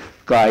these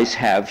guys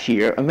have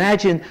here.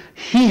 Imagine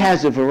he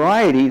has a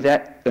variety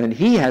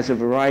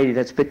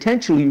that's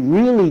potentially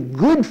really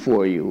good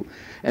for you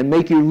and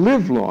make you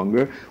live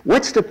longer.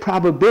 What's the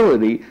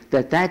probability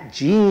that that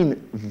gene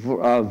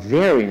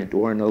variant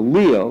or an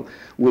allele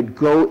would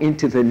go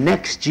into the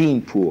next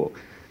gene pool?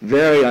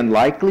 Very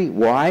unlikely.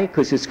 Why?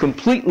 Because it's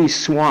completely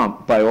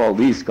swamped by all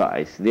these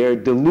guys. They're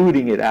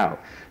diluting it out.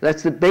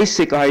 That's the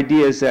basic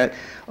idea, is that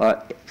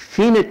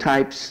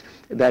phenotypes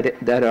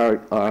that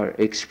are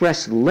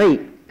expressed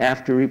late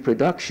after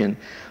reproduction,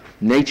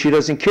 nature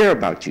doesn't care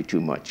about you too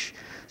much.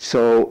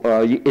 So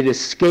it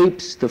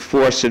escapes the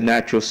force of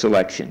natural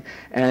selection.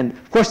 And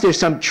of course, there's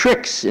some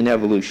tricks in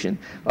evolution.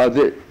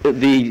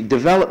 The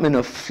development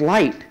of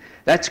flight,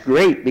 that's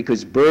great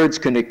because birds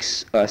can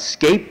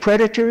escape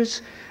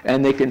predators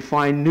and they can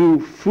find new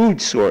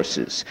food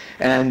sources.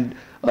 And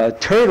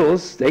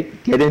turtles, they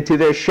get into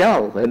their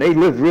shell and they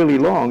live really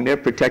long. They're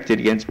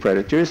protected against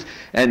predators.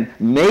 And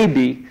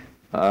maybe,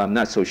 I'm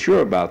not so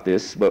sure about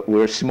this, but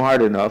we're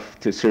smart enough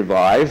to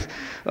survive.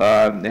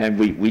 And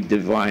we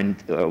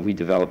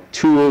develop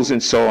tools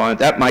and so on.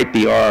 That might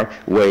be our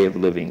way of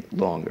living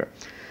longer.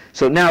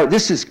 So now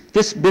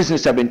this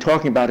business I've been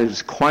talking about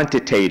is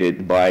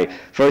quantitated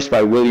first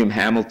by William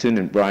Hamilton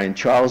and Brian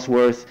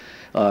Charlesworth.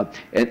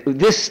 And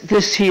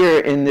this here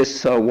in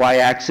this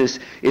y-axis,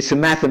 it's a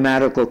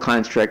mathematical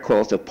construct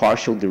called the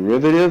partial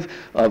derivative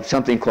of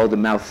something called the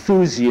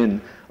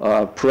Malthusian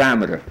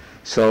parameter.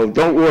 So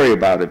don't worry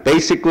about it.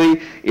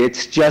 Basically,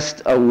 it's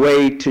just a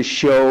way to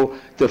show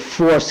the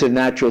force of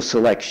natural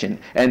selection.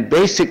 And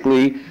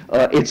basically,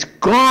 it's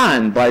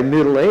gone by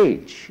middle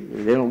age.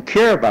 They don't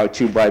care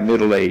about you by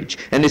middle age.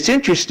 And it's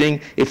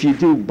interesting, if you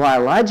do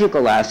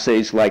biological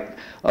assays like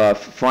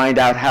find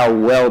out how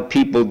well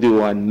people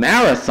do on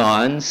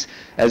marathons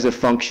as a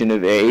function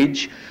of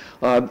age,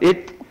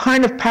 it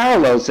kind of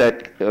parallels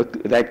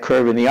that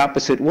curve in the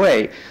opposite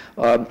way.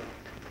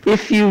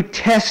 If you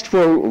test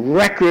for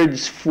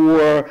records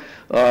for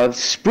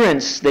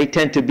sprints, they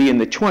tend to be in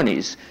the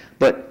 20s.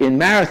 But in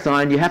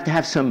marathon, you have to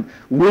have some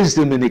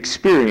wisdom and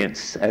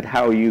experience at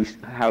how you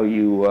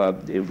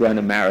run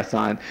a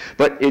marathon.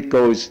 But it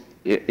goes.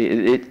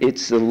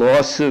 It's the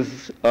loss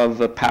of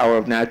the power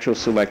of natural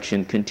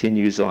selection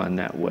continues on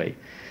that way.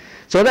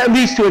 So that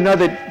leads to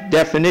another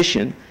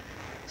definition.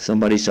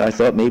 Somebody said, I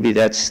thought maybe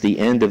that's the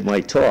end of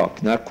my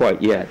talk. Not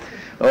quite yet.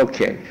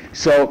 Okay.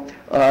 So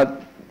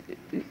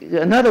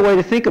another way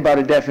to think about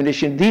a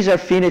definition, these are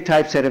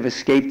phenotypes that have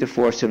escaped the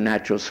force of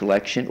natural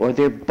selection, or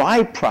they're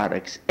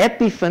byproducts,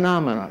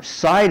 epiphenomena,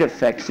 side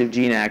effects of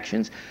gene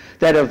actions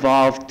that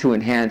evolved to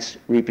enhance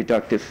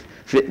reproductive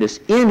fitness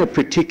in a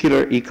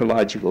particular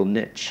ecological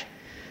niche.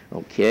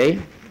 Okay?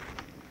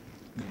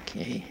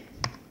 Okay.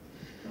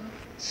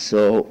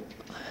 So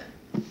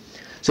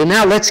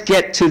now let's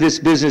get to this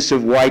business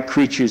of why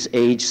creatures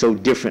age so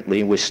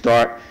differently. And we'll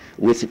start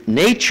with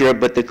nature,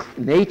 but the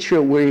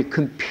nature where you're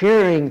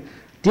comparing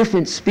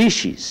different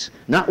species,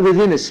 not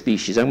within a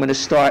species. I'm going to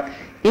start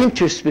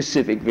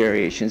interspecific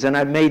variations. And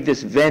I've made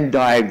this Venn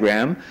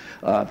diagram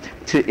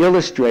to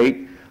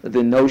illustrate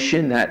the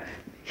notion that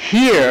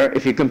here,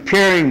 if you're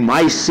comparing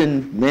mice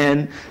and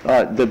men,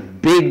 the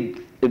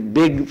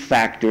big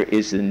factor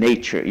is the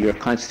nature, your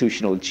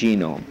constitutional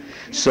genome.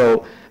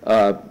 So,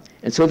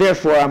 and so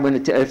therefore, I'm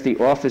going to, if the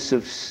Office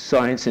of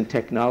Science and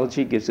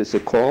Technology gives us a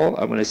call,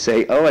 I'm going to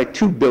say, oh, like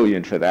 2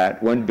 billion for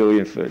that, 1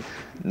 billion for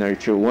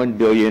nurture, 1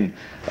 billion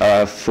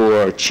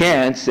for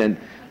chance, and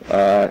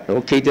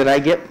okay, did I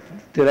get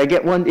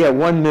one? Yeah,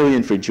 1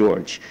 million for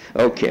George.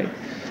 Okay.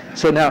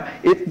 So now,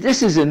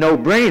 this is a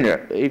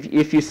no-brainer.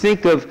 If you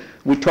think of,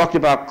 we talked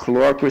about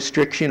caloric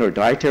restriction or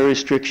dietary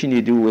restriction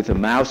you do with a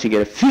mouse, you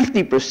get a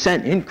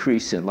 50%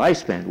 increase in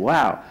lifespan.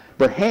 Wow.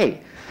 But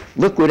hey,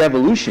 look what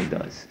evolution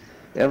does.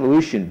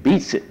 Evolution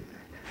beats it.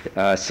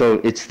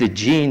 So it's the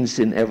genes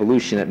in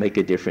evolution that make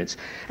a difference.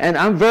 And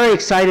I'm very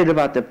excited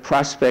about the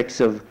prospects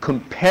of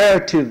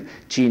comparative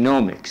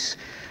genomics,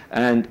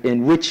 and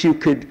in which you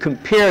could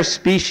compare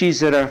species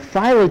that are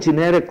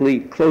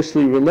phylogenetically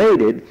closely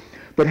related,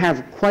 but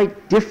have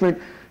quite different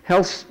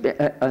health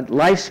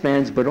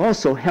lifespans, but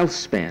also health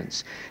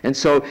spans. And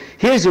so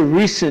here's a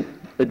recent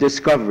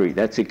discovery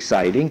that's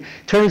exciting.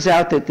 Turns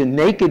out that the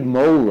naked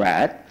mole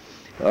rat,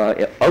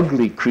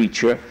 ugly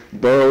creature,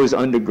 burrows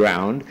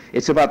underground.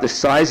 It's about the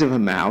size of a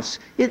mouse.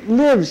 It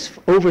lives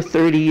over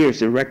 30 years.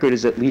 The record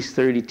is at least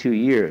 32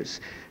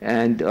 years.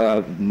 And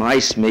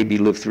mice maybe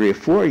live 3 or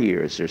 4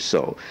 years or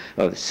so,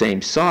 of the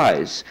same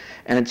size.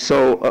 And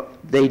so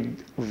they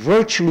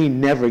virtually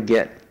never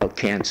get a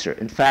cancer.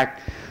 In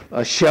fact,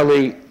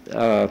 Shelley,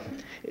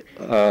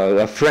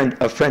 a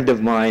friend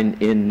of mine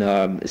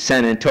in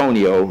San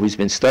Antonio, who's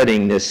been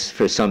studying this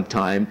for some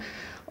time,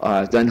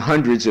 done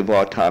hundreds of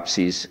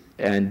autopsies,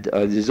 and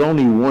there's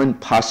only one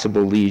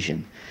possible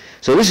lesion.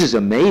 So this is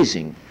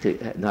amazing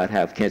to not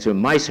have cancer.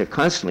 Mice are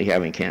constantly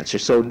having cancer.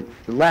 So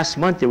last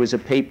month there was a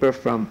paper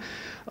from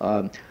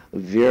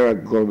Vera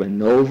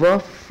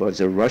Gorbanova, who's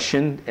a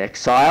Russian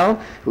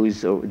exile,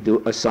 who's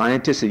a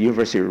scientist at the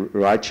University of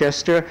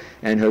Rochester,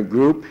 and her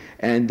group,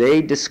 and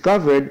they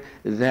discovered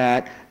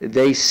that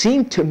they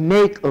seem to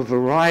make a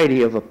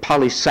variety of a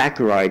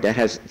polysaccharide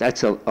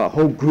that's a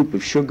whole group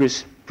of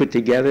sugars put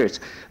together.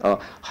 It's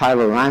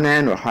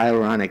hyaluronan or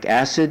hyaluronic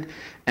acid,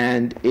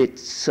 and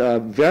it's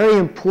very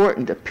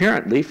important,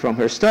 apparently, from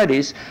her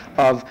studies,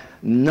 of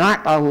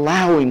not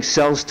allowing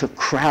cells to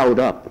crowd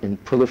up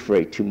and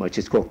proliferate too much.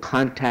 It's called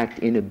contact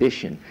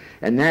inhibition.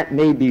 And that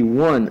may be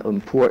one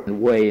important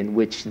way in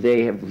which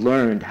they have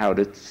learned how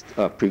to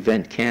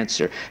prevent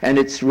cancer. And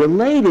it's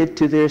related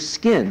to their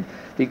skin,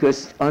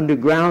 because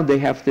underground they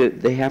have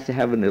to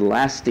have an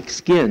elastic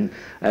skin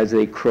as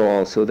they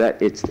crawl, so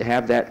that it's to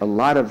have a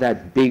lot of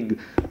that big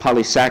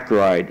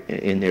polysaccharide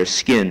in their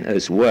skin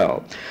as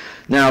well.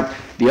 Now,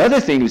 the other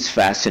thing that's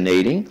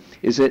fascinating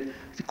is that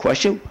the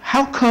question,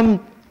 how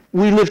come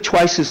we live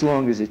twice as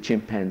long as a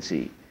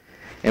chimpanzee?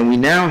 And we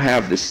now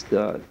have this,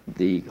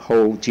 the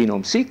whole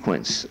genome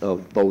sequence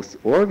of both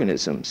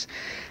organisms.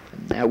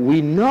 Now,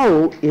 we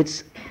know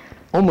it's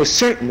almost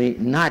certainly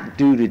not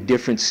due to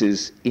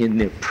differences in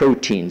their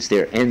proteins,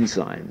 their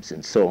enzymes,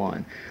 and so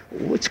on,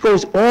 which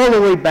goes all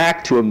the way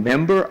back to a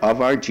member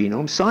of our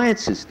genome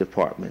sciences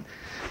department,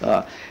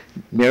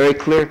 Mary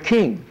Claire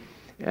King.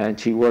 And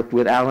she worked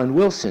with Alan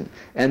Wilson.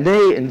 And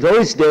they, in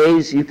those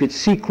days, you could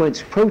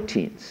sequence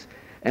proteins.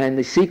 And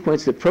they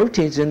sequenced the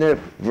proteins, and they're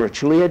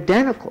virtually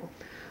identical.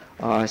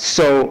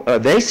 So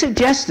they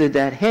suggested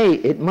that, hey,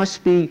 it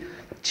must be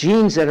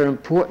genes that are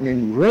important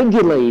in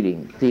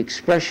regulating the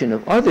expression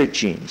of other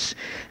genes.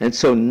 And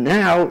so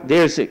now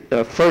there's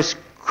a first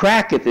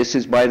crack at this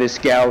is by this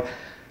gal,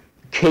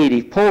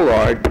 Katie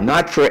Pollard,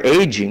 not for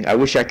aging. I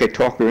wish I could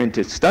talk her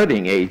into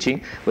studying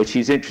aging, but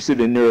she's interested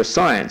in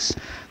neuroscience.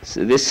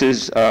 So this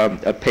is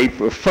a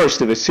paper,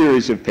 first of a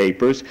series of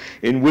papers,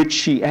 in which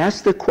she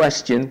asked the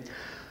question,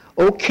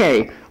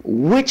 okay,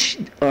 which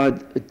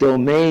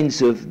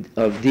domains of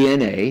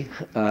DNA,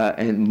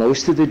 and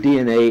most of the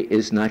DNA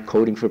is not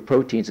coding for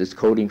proteins, it's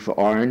coding for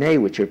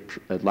RNA, which are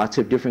lots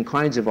of different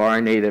kinds of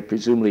RNA that are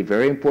presumably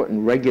very important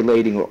in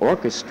regulating or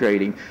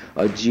orchestrating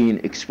gene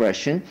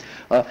expression.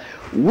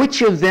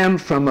 Which of them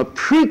from a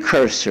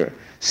precursor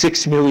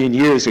 6 million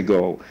years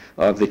ago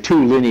of the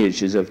two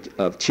lineages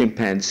of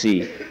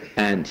chimpanzee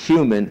and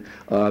human,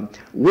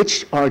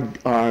 which are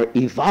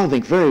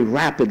evolving very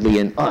rapidly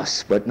in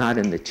us, but not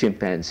in the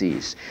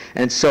chimpanzees.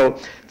 And so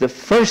the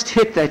first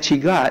hit that she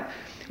got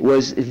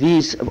was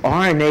these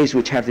RNAs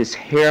which have this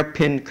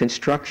hairpin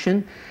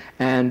construction,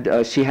 and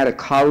she had a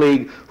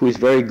colleague who is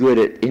very good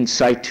at in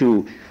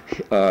situ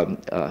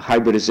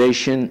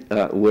hybridization,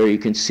 where you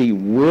can see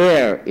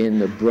where in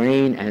the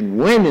brain and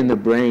when in the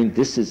brain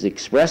this is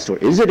expressed, or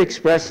is it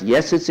expressed?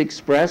 Yes, it's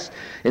expressed,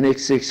 and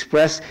it's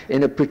expressed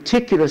in a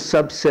particular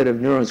subset of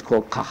neurons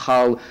called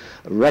Cajal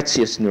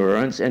Retzius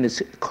neurons, and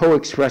it's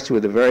co-expressed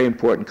with a very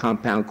important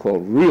compound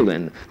called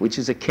relin, which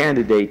is a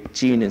candidate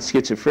gene in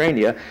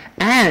schizophrenia,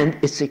 and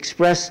it's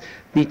expressed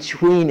in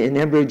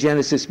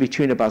embryogenesis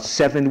between about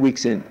 7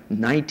 weeks and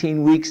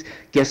 19 weeks.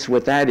 Guess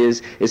what that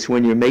is? It's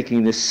when you're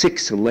making the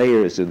 6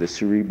 layers of the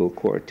cerebral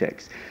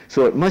cortex.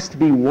 So it must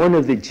be one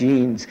of the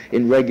genes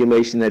in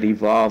regulation that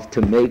evolved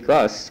to make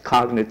us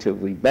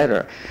cognitively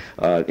better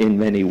in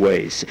many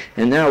ways.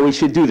 And now we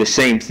should do the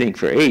same thing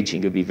for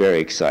aging. It would be very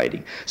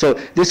exciting. So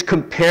this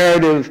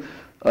comparative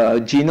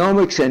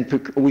genomics,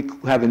 and we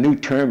have a new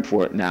term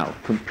for it now,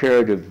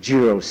 comparative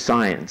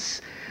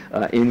geroscience,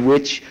 in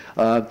which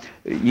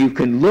you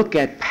can look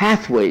at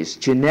pathways,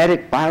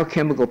 genetic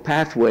biochemical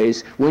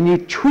pathways, when you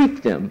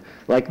tweak them,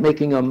 like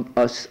making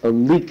a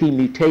leaky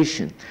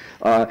mutation.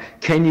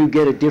 Can you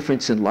get a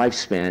difference in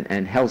lifespan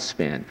and health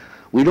span?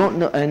 We don't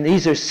know, and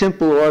these are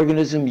simple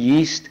organisms,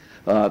 yeast,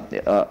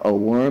 a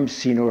worm,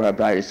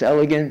 Caenorhabditis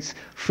elegans,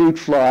 fruit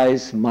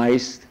flies,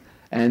 mice,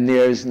 and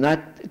there's not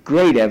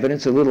great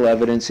evidence, a little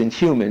evidence in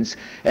humans.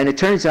 And it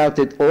turns out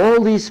that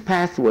all these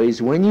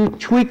pathways, when you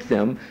tweak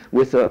them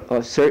with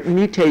a certain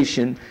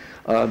mutation,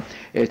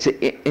 it's an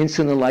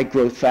insulin-like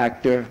growth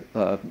factor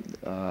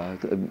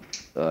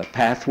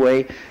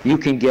pathway, you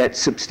can get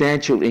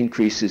substantial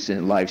increases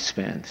in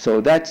lifespan.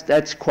 So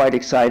that's quite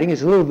exciting.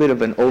 It's a little bit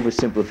of an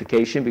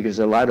oversimplification because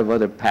there are a lot of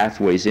other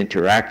pathways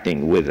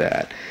interacting with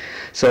that.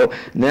 So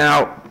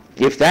now,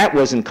 if that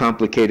wasn't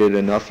complicated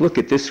enough, look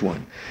at this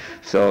one.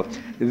 So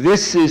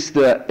this is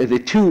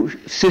the two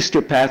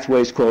sister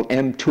pathways called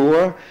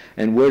mTOR,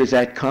 and where does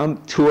that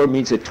come? TOR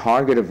means a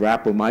target of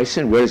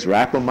rapamycin. Where does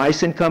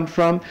rapamycin come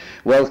from?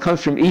 Well, it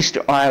comes from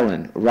Easter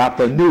Island.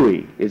 Rapa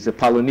Nui is the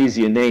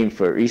Polynesian name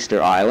for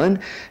Easter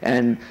Island,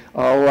 and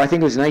I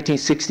think it was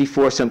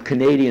 1964, some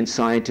Canadian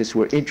scientists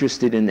were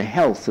interested in the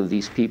health of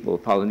these people,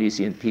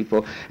 Polynesian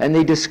people, and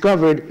they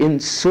discovered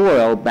in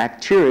soil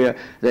bacteria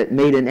that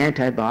made an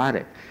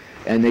antibiotic,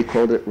 and they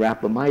called it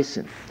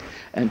rapamycin.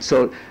 And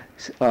so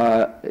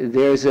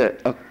there's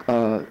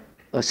a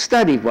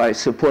study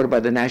supported by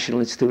the National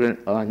Institute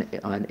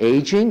on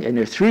Aging, and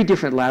there are 3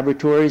 different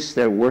laboratories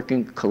that are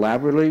working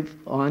collaboratively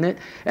on it,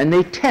 and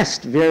they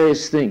test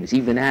various things,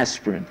 even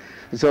aspirin.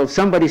 So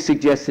somebody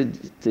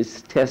suggested to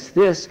test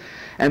this,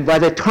 and by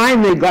the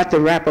time they got the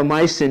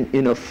rapamycin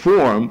in a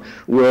form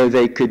where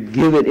they could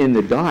give it in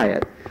the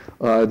diet,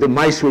 the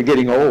mice were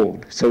getting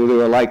old, so they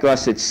were like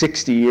us at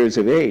 60 years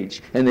of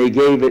age, and they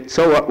gave it,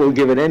 so what, we'll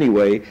give it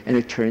anyway, and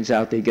it turns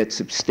out they get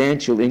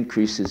substantial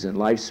increases in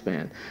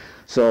lifespan.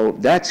 So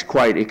that's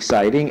quite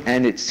exciting,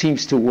 and it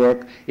seems to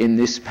work in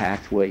this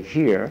pathway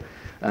here.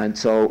 And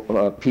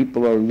so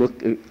people are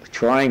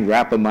trying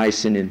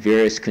rapamycin in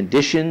various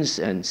conditions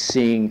and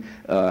seeing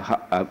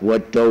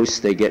what dose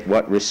they get,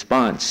 what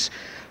response.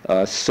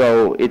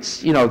 So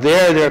it's,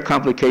 there are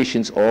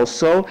complications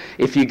also.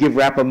 If you give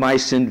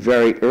rapamycin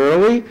very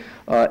early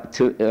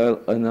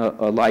in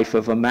a life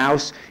of a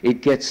mouse,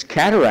 it gets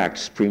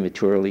cataracts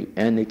prematurely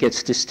and it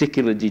gets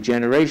testicular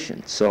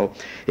degeneration. So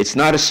it's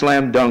not a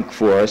slam dunk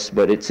for us,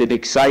 but it's an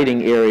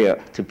exciting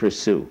area to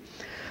pursue.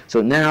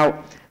 So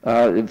now,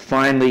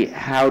 finally,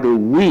 how do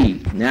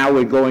we, now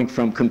we're going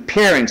from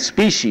comparing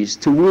species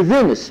to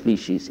within a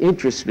species,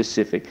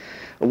 intraspecific.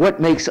 What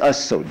makes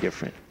us so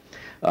different?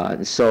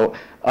 So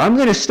I'm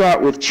going to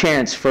start with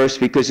chance first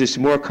because it's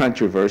more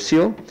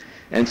controversial.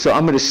 And so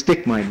I'm going to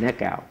stick my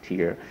neck out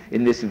here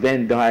in this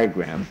Venn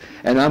diagram.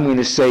 And I'm going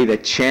to say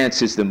that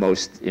chance is the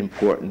most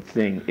important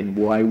thing in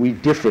why we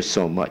differ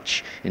so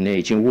much in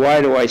age. And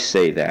why do I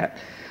say that?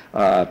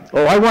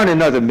 I want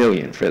another $1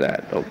 million for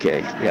that.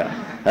 Okay, yeah.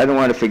 I don't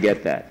want to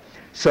forget that.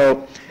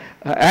 So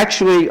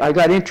actually, I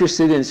got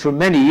interested in, for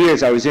many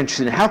years, I was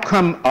interested in how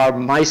come our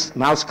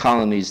mouse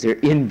colonies, they're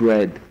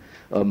inbred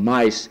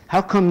mice,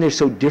 how come they're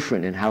so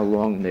different in how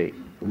long they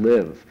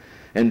live?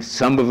 And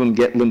some of them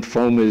get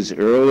lymphomas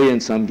early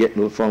and some get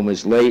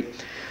lymphomas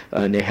late,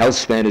 and the health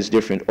span is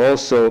different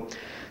also.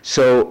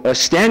 So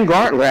Stan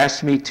Gartler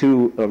asked me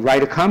to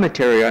write a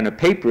commentary on a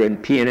paper in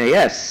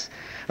PNAS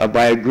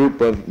by a group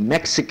of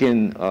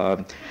Mexican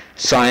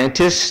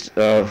scientists,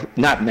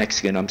 not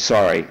Mexican, I'm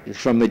sorry,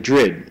 from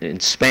Madrid in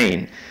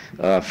Spain,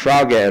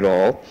 Fraga et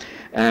al.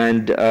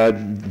 And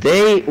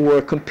they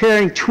were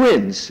comparing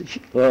twins,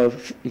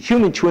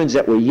 human twins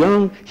that were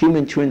young,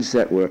 human twins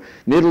that were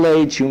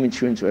middle-aged, human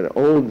twins that were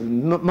old,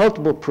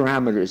 multiple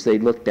parameters they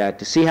looked at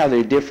to see how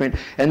they're different.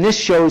 And this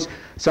shows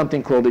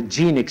something called a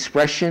gene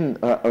expression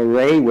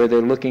array, where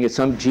they're looking at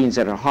some genes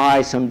that are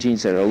high, some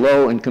genes that are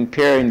low, and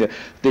comparing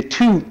the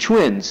two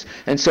twins.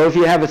 And so if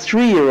you have a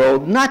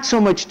 3-year-old, not so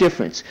much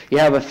difference. You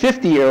have a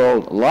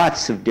 50-year-old,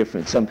 lots of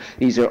difference.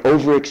 These are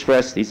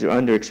overexpressed, these are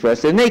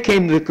underexpressed. And they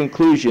came to the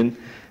conclusion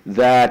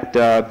that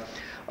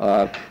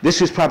this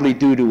was probably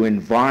due to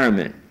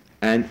environment,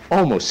 and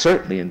almost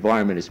certainly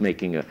environment is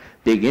making a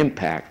big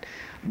impact.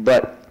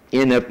 But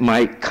in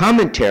my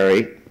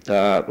commentary,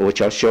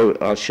 which I'll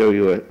show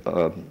you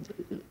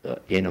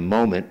in a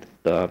moment,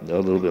 a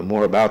little bit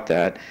more about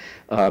that,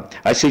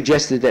 I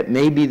suggested that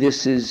maybe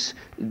this is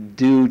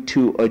due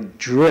to a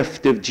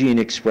drift of gene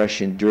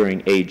expression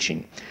during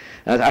aging.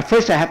 Now,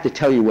 first I have to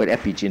tell you what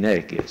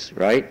epigenetic is,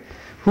 right?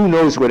 Who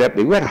knows what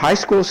we had high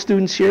school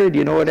students here. Do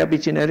you know what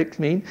epigenetics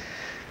mean?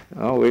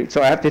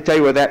 So I have to tell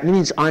you what that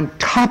means on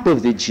top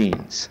of the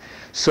genes.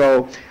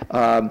 So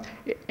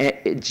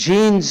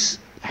genes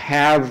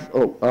are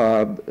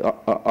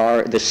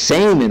the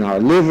same in our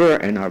liver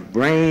and our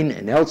brain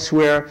and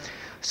elsewhere.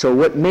 So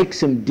what makes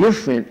them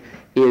different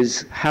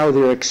is how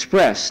they're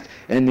expressed.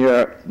 And there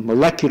are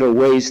molecular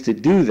ways to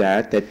do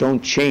that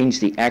don't change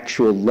the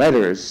actual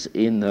letters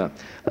in the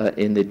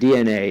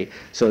DNA.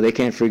 So they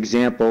can, for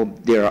example,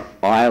 there are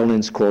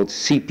islands called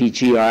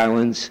CPG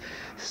islands,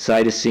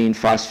 cytosine,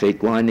 phosphate,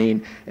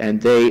 guanine,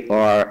 and they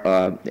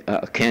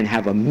can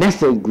have a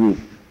methyl group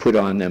put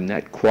on them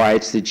that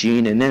quiets the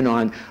gene, and then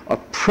on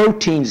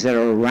proteins that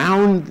are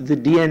around the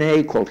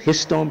DNA called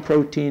histone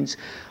proteins.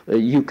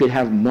 You could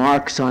have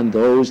marks on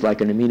those,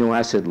 like an amino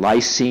acid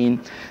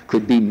lysine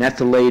could be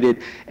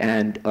methylated,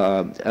 and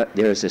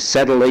there's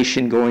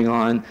acetylation going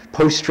on,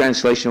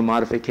 post-translational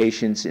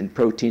modifications in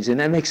proteins, and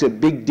that makes a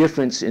big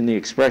difference in the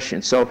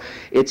expression. So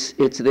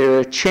there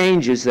are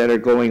changes that are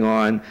going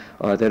on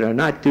that are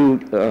not due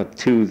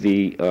to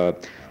the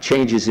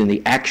changes in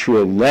the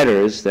actual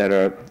letters that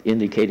are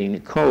indicating the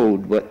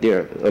code, but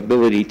their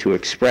ability to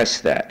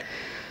express that.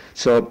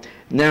 So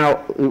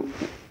now,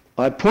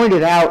 I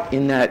pointed out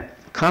in that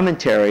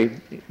commentary,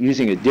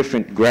 using a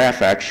different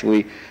graph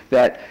actually,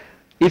 that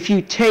if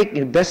you take,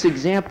 the best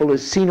example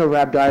is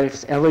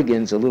Caenorhabditis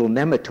elegans, a little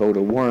nematode,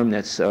 a worm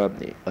that's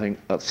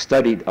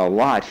studied a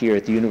lot here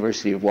at the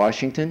University of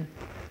Washington.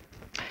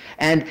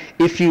 And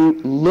if you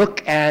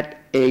look at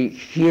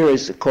here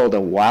is called a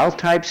wild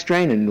type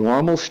strain, a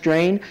normal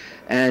strain,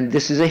 and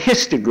this is a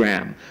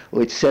histogram,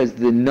 which says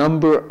the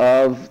number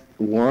of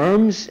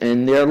worms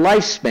and their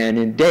lifespan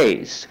in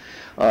days.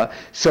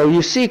 So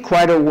you see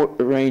quite a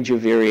range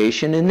of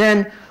variation. And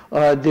then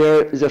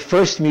the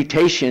first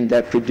mutation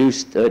that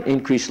produced an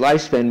increased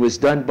lifespan was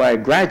done by a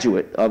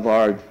graduate of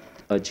our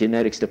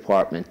genetics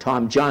department,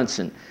 Tom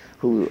Johnson,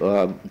 who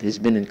has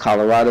been in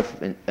Colorado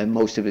and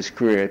most of his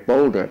career at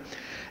Boulder.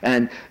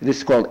 And this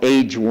is called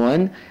age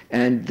 1,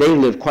 and they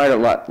live quite a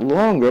lot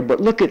longer, but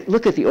look at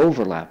the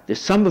overlap. There's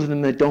some of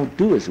them that don't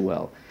do as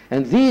well.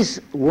 And these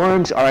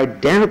worms are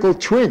identical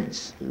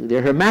twins.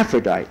 They're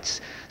hermaphrodites.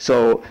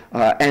 So,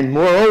 and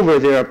moreover,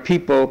 there are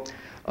people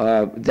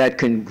that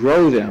can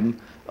grow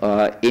them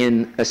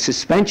in a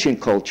suspension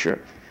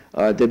culture.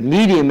 The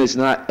medium is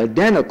not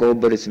identical,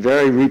 but it's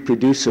very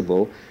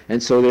reproducible.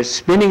 And so they're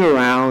spinning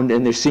around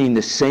and they're seeing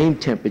the same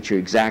temperature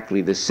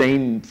exactly, the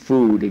same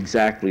food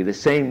exactly, the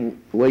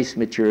same waste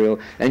material,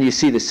 and you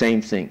see the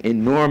same thing,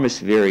 enormous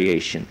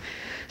variation.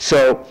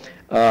 So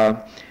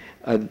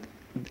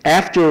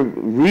after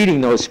reading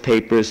those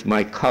papers,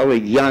 my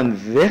colleague Jan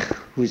Wich,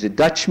 who's a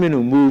Dutchman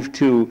who moved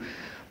to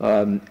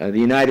the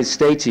United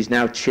States, he's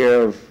now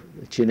chair of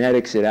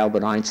genetics at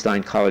Albert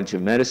Einstein College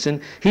of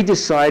Medicine, he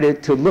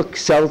decided to look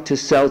cell to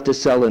cell to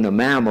cell in a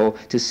mammal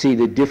to see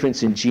the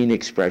difference in gene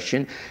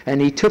expression. And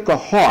he took a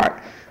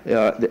heart,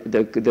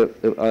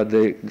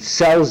 the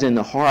cells in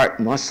the heart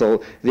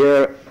muscle,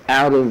 they're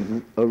out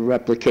of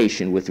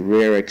replication with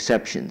rare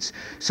exceptions.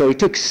 So he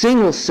took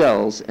single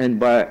cells, and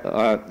by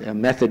a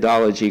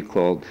methodology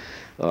called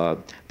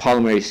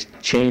polymerase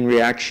chain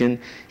reaction,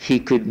 he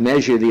could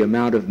measure the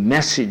amount of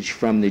message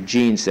from the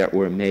genes that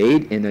were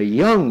made in a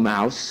young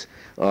mouse,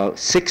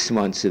 6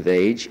 months of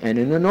age, and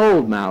in an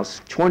old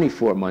mouse,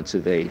 24 months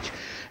of age.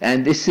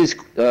 And this is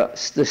the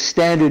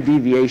standard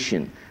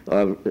deviation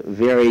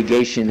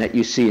variegation that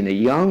you see in a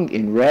young,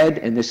 in red,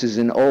 and this is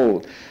in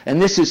old.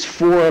 And this is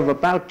 4 of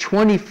about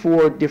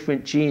 24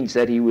 different genes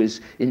that he was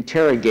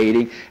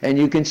interrogating. And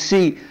you can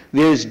see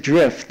there's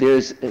drift.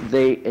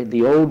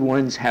 The old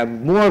ones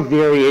have more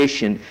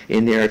variation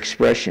in their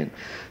expression.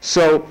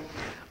 So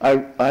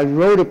I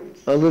wrote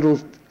a little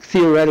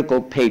theoretical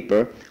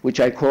paper, which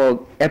I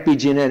called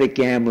Epigenetic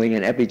Gambling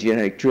and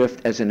Epigenetic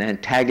Drift as an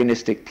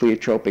Antagonistic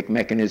Pleiotropic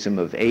Mechanism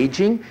of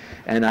Aging.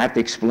 And I have to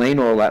explain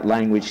all that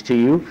language to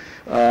you.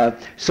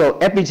 So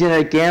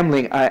epigenetic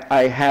gambling,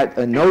 I had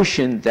a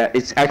notion that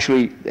it's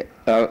actually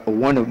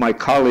one of my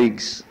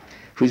colleagues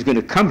who's going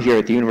to come here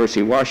at the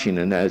University of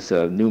Washington as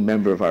a new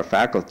member of our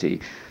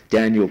faculty,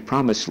 Daniel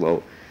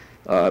Promislow.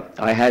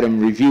 I had him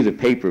review the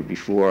paper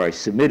before I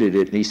submitted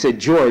it, and he said,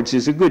 George,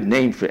 there's a good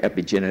name for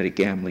epigenetic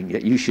gambling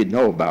that you should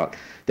know about,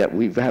 that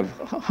we have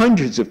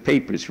hundreds of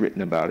papers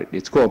written about it.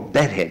 It's called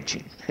bet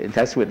hedging. And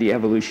that's what the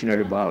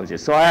evolutionary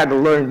biologist. So I had to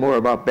learn more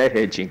about bet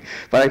hedging,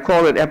 but I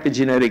call it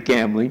epigenetic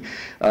gambling.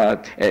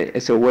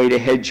 It's a way to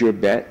hedge your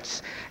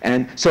bets.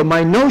 And so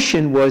my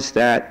notion was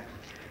that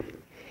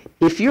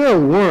if you're a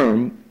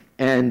worm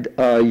and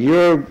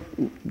you're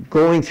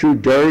going through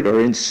dirt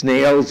or in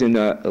snails in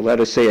let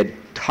us say, a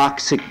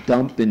toxic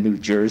dump in New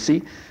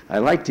Jersey. I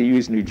like to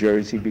use New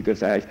Jersey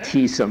because I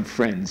tease some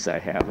friends I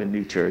have in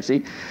New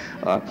Jersey.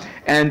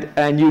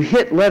 And you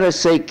hit, let us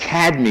say,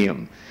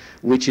 cadmium,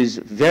 which is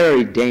a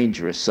very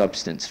dangerous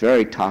substance,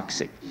 very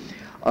toxic.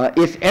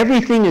 If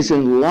everything is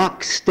in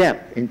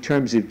lockstep in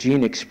terms of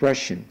gene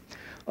expression,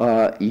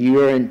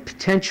 you're in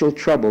potential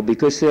trouble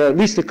because there are at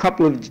least a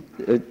couple of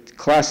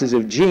classes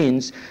of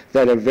genes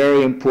that are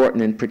very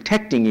important in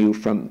protecting you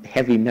from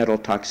heavy metal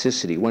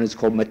toxicity. One is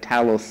called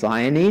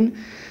metallothionein,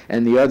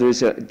 and the other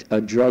is a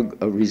drug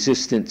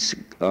resistance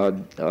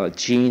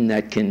gene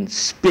that can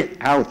spit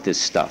out this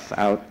stuff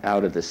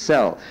out of the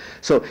cell.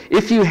 So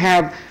if you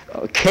have,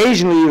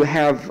 occasionally you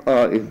have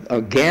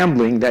a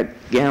gambling that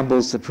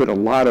gambles to put a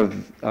lot of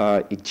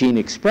gene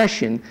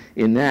expression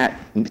in that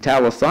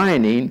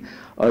metallothionein,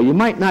 you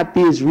might not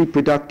be as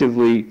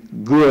reproductively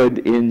good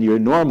in your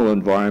normal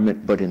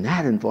environment, but in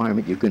that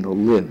environment you're going to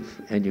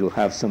live and you'll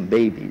have some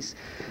babies.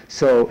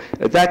 So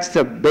that's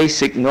the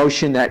basic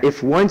notion that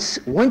if once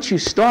you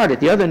start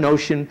it, the other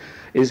notion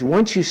is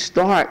once you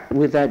start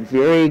with that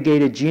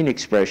variegated gene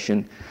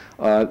expression,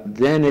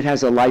 then it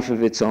has a life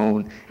of its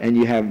own, and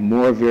you have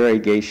more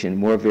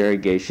variegation,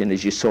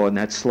 as you saw in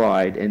that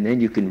slide, and then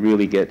you can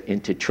really get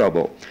into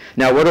trouble.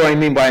 Now, what do I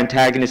mean by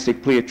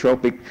antagonistic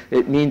pleiotropic?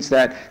 It means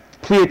that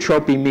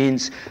pleiotropy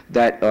means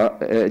that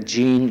a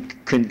gene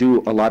can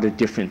do a lot of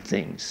different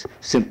things,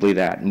 simply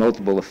that,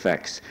 multiple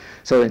effects.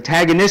 So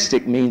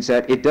antagonistic means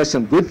that it does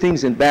some good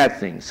things and bad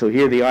things. So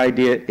here the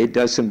idea, it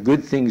does some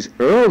good things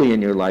early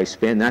in your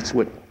lifespan, that's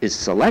what is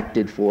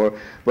selected for,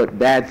 but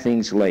bad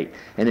things late.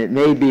 And it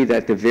may be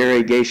that the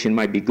variegation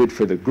might be good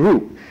for the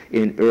group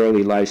in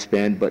early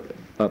lifespan, but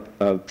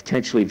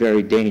potentially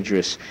very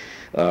dangerous.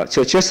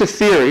 So it's just a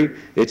theory.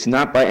 It's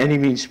not by any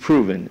means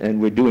proven, and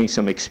we're doing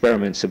some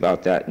experiments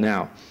about that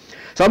now.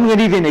 So I'm going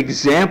to give you an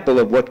example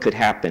of what could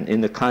happen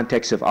in the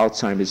context of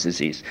Alzheimer's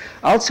disease.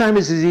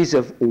 Alzheimer's disease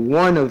is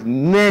one of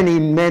many,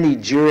 many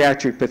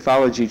geriatric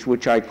pathologies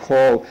which I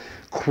call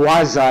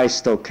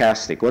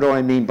quasi-stochastic. What do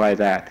I mean by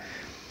that?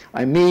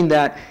 I mean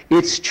that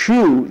it's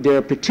true there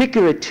are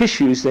particular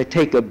tissues that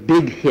take a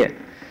big hit.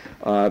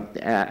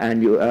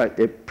 And you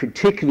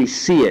particularly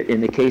see it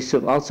in the case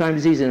of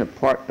Alzheimer's disease in a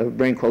part of the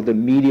brain called the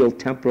medial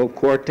temporal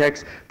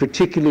cortex,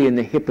 particularly in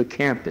the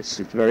hippocampus.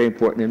 It's very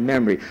important in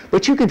memory.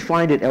 But you can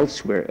find it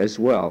elsewhere as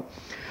well.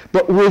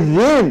 But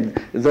within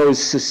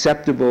those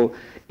susceptible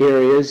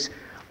areas,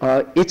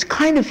 it's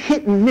kind of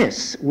hit and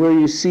miss where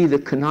you see the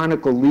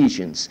canonical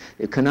lesions.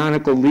 The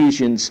canonical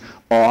lesions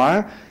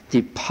are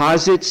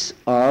deposits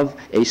of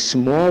a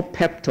small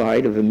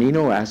peptide of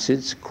amino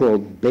acids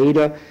called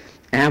beta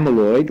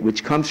amyloid,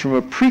 which comes from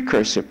a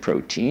precursor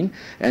protein,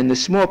 and the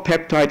small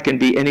peptide can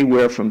be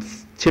anywhere from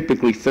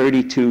typically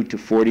 32 to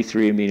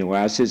 43 amino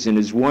acids, and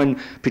there's one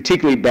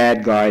particularly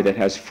bad guy that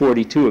has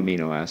 42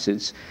 amino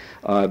acids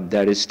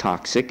that is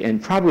toxic,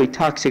 and probably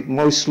toxic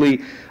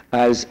mostly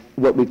as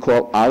what we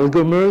call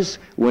oligomers,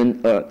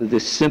 when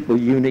this simple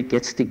unit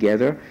gets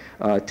together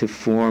to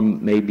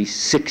form maybe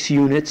 6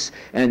 units,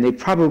 and they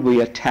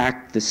probably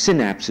attack the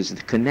synapses,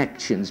 the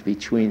connections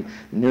between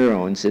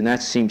neurons, and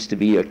that seems to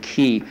be a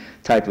key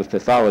type of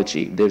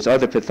pathology. There's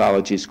other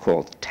pathologies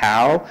called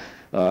tau.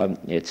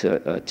 It's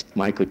a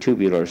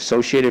microtubular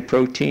associated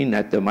protein,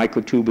 that the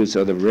microtubules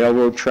are the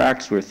railroad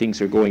tracks where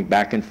things are going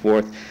back and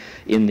forth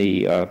in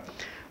the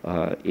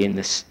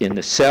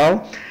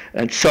cell.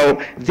 And so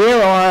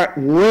there are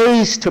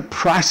ways to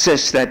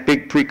process that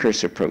big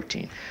precursor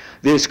protein.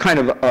 There's kind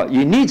of,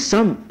 you need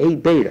some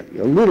A-beta,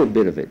 a little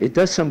bit of it. It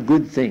does some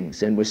good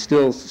things, and we're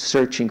still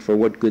searching for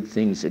what good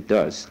things it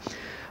does.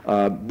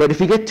 But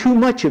if you get too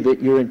much of it,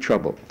 you're in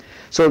trouble.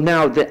 So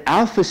now the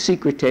alpha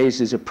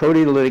secretase is a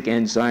proteolytic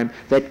enzyme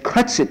that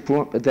cuts it,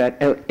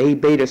 that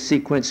A-beta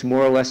sequence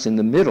more or less in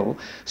the middle.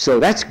 So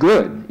that's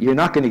good. You're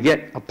not going to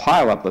get a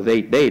pileup of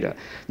 8-beta.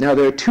 Now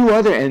there are 2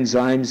 other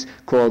enzymes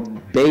called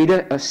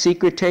beta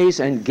secretase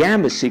and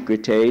gamma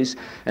secretase,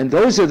 and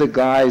those are the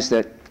guys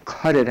that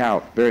cut it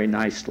out very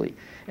nicely.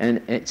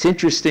 And it's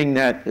interesting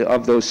that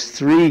of those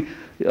 3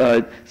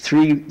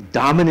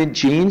 dominant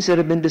genes that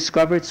have been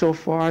discovered so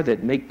far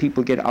that make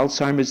people get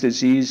Alzheimer's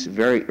disease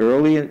very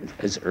early,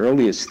 as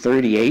early as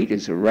 38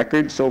 is a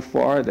record so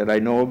far that I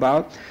know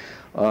about,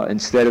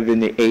 instead of in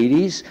the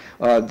 80s.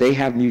 They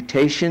have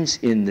mutations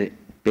in the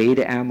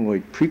beta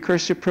amyloid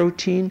precursor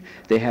protein.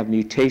 They have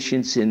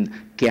mutations in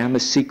gamma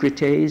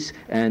secretase,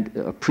 and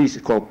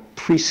called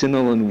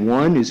presenilin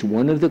 1 is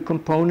one of the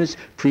components.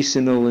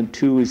 Presenilin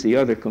 2 is the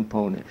other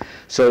component.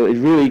 So it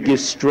really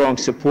gives strong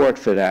support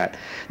for that.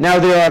 Now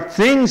there are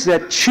things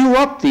that chew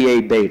up the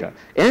A-beta,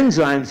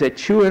 enzymes that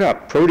chew it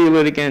up.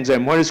 Proteolytic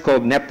enzyme, one is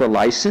called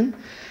neprilysin,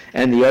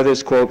 and the other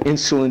is called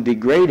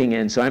insulin-degrading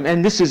enzyme.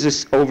 And this is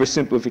this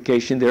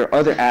oversimplification. There are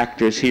other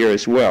actors here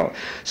as well.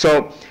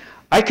 So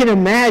I can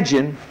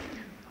imagine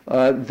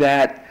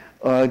that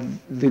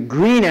the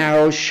green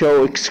arrows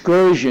show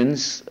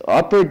excursions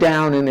up or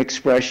down in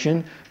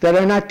expression that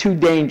are not too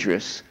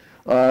dangerous.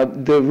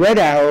 The red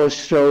arrows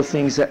show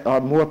things that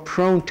are more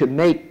prone to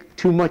make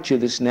too much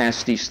of this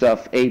nasty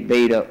stuff,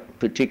 A-beta,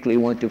 particularly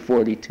 1 to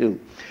 42.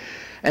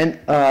 And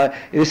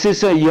this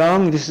is a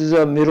young, this is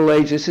a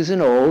middle-aged, this is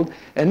an old,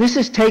 and this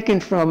is taken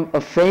from a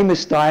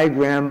famous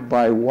diagram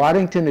by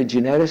Waddington, a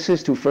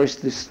geneticist who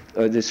first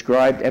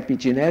described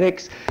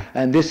epigenetics,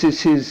 and this is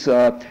his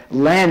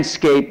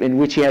landscape in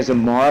which he has a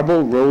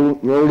marble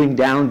rolling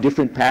down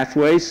different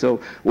pathways. So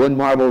one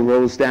marble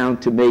rolls down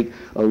to make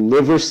a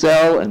liver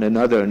cell and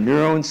another a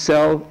neuron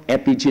cell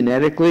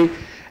epigenetically.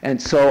 And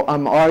so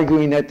I'm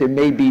arguing that there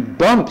may be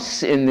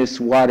bumps in this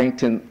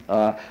Waddington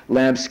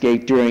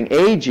landscape during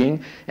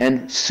aging,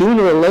 and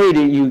sooner or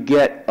later you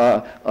get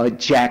a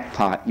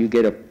jackpot. You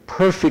get a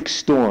perfect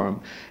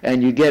storm,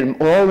 and you get them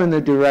all in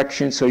the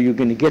direction, so you're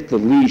going to get the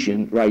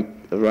lesion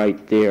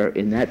right there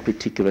in that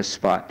particular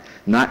spot,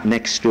 not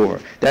next door.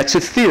 That's a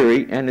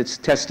theory, and it's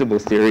a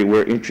testable theory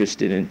we're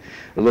interested in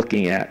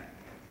looking at.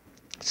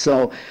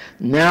 So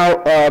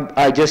now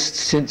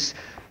since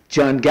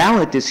John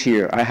Gallant is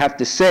here, I have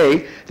to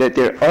say that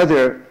there are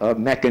other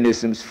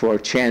mechanisms for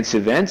chance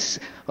events.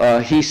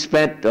 He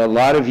spent a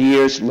lot of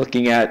years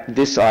looking at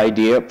this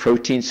idea,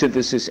 protein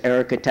synthesis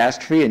error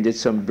catastrophe, and did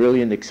some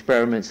brilliant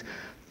experiments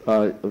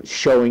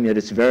showing that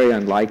it's very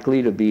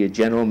unlikely to be a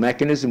general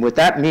mechanism. What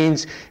that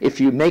means, if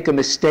you make a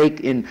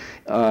mistake in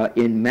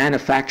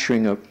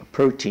manufacturing a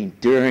protein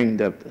during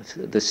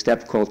the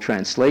step called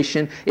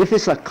translation, if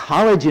it's a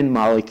collagen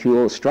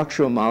molecule, a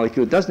structural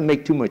molecule, it doesn't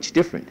make too much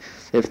difference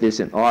if there's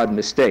an odd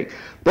mistake.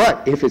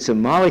 But if it's a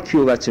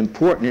molecule that's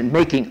important in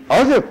making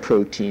other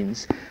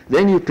proteins,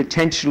 then you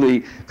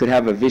potentially could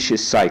have a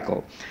vicious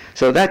cycle.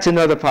 So that's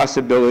another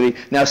possibility.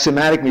 Now,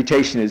 somatic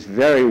mutation is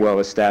very well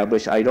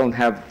established. I don't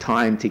have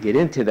time to get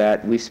into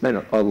that. We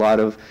spent a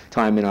lot of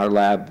time in our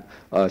lab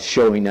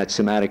showing that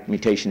somatic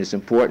mutation is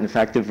important. In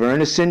fact, the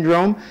Werner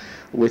syndrome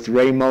with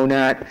Ray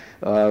Monat,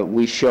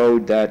 we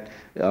showed that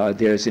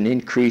there's an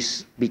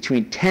increase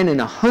between 10 and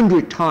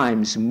 100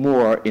 times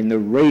more in the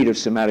rate of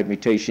somatic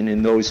mutation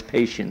in those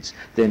patients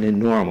than in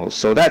normals.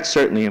 So that's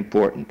certainly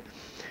important.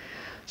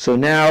 So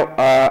now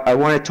I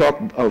want to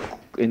talk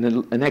in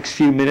the next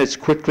few minutes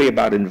quickly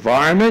about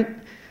environment.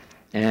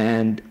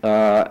 And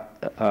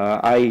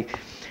I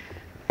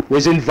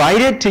was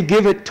invited to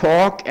give a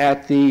talk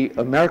at the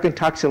American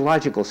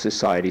Toxicological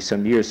Society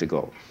some years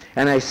ago.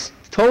 And I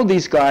told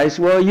these guys,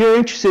 well, you're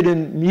interested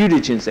in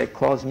mutagens that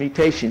cause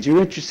mutations.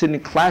 You're interested in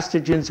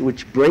clastogens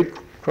which break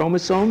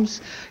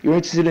chromosomes. You're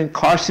interested in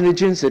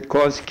carcinogens that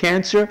cause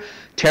cancer,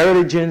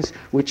 teratogens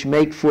which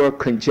make for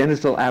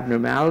congenital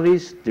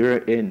abnormalities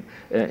in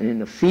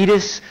the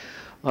fetus.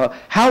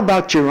 How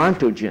about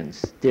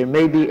gerontogens? There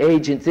may be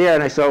agents there.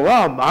 And I thought,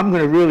 well, I'm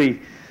going to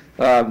really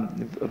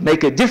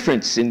make a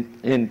difference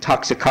in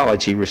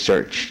toxicology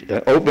research,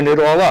 open it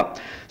all up.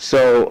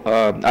 So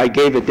I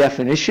gave a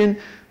definition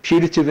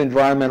putative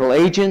environmental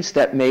agents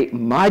that may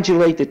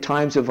modulate the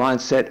times of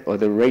onset or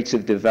the rates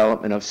of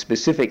development of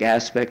specific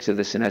aspects of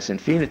the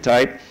senescent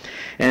phenotype.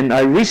 And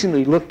I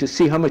recently looked to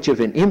see how much of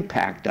an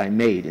impact I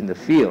made in the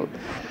field.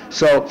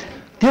 So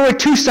there were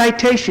 2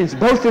 citations.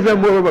 Both of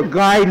them were of a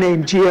guy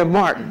named G.M.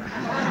 Martin.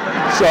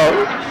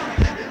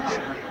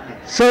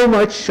 So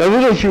much, a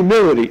little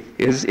humility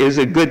is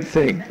a good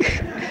thing.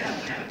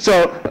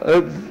 So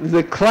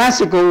the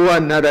classical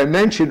one that I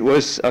mentioned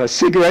was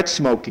cigarette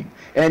smoking.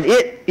 And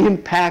it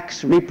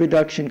impacts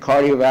reproduction,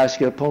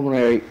 cardiovascular,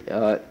 pulmonary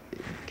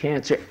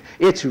cancer.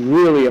 It's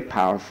really a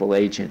powerful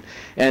agent.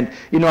 And,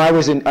 you know, I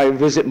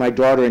visit my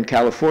daughter in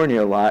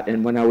California a lot,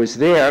 and when I was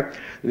there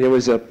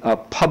was a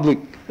public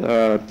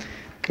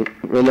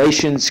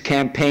relations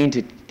campaign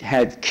to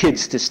have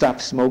kids to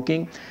stop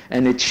smoking.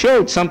 And it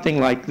showed something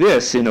like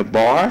this in a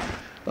bar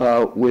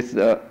with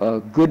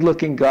a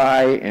good-looking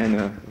guy and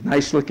a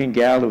nice-looking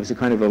gal. There was a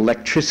kind of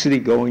electricity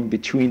going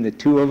between the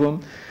 2 of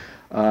them.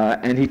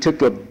 And he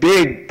took a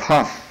big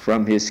puff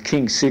from his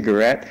King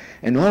cigarette,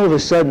 and all of a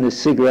sudden the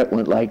cigarette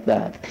went like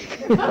that.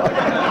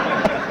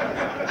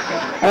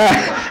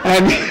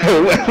 And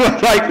it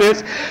went like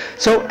this.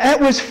 So that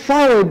was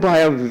followed by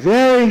a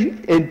very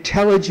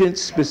intelligent,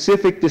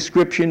 specific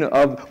description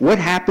of what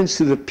happens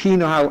to the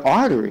penile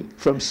artery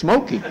from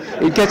smoking.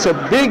 It gets a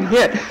big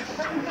hit.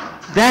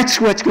 That's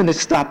what's going to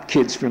stop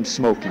kids from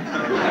smoking.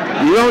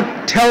 You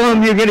don't tell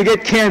them you're going to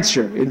get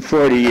cancer in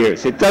 40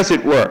 years. It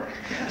doesn't work.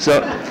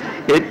 So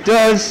it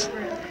does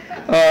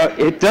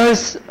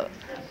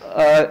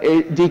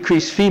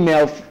decrease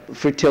female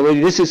fertility.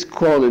 This is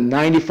called a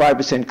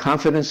 95%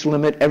 confidence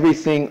limit.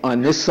 Everything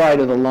on this side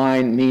of the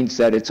line means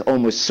that it's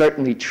almost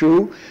certainly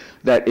true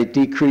that it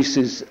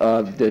decreases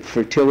the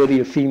fertility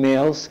of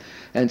females.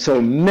 And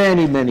so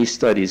many, many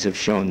studies have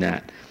shown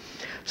that.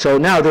 So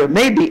now there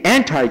may be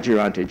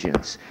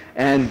anti-gerontogens.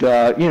 And,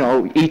 you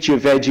know, eat your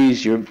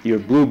veggies, your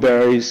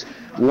blueberries,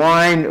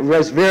 wine,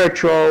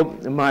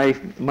 resveratrol.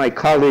 My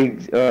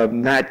colleague,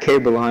 Matt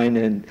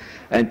Kaberlein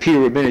and Peter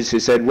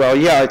Rabinowitz said, well,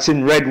 yeah, it's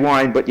in red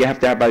wine, but you have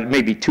to have about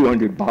maybe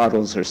 200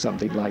 bottles or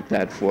something like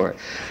that for it.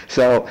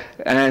 So,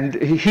 and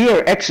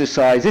here,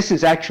 exercise, this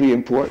is actually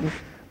important.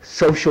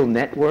 Social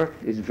network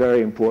is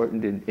very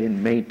important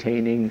in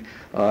maintaining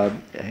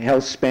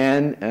health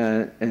span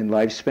and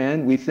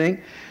lifespan, we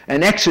think.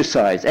 And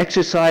exercise.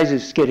 Exercise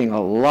is getting a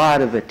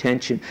lot of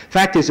attention. In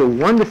fact, there's a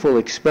wonderful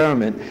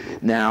experiment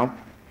now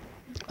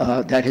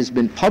that has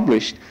been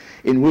published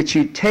in which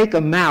you take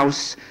a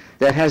mouse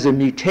that has a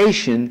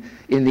mutation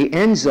in the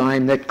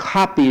enzyme that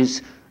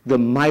copies the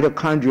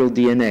mitochondrial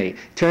DNA.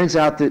 Turns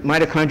out that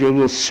mitochondria are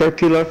little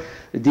circular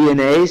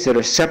DNAs that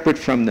are separate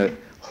from the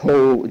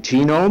whole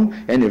genome,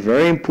 and they're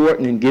very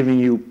important in giving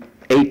you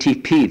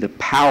ATP, the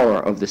power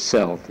of the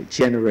cell to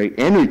generate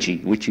energy,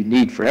 which you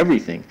need for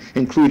everything,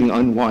 including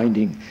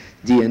unwinding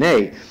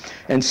DNA.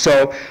 And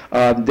so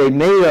they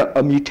made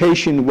a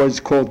mutation, what's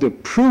called the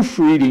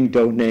proofreading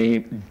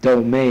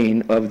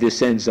domain of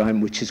this enzyme,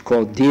 which is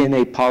called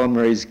DNA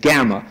polymerase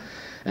gamma,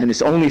 and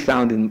it's only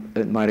found in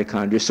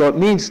mitochondria. So it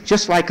means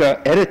just like an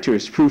editor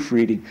is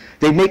proofreading,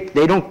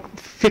 they don't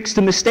fix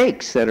the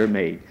mistakes that are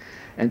made.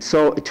 And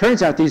so it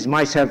turns out these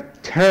mice have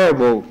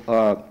terrible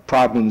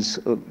problems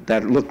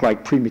that look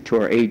like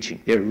premature aging.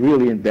 They're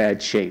really in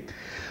bad shape.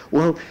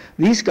 Well,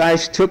 these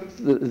guys took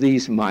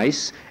these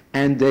mice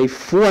and they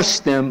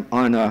forced them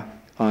on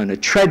a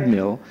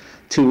treadmill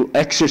to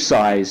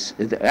exercise.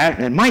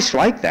 And mice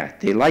like that.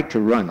 They like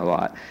to run a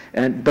lot.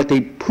 But they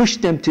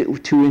pushed them to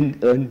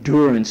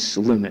endurance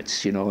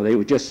limits. You know, they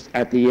were just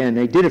at the end.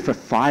 They did it for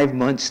 5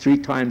 months, 3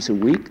 times a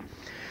week.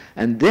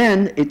 And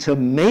then it's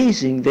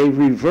amazing, they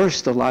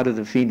reversed a lot of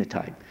the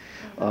phenotype.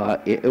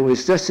 It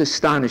was just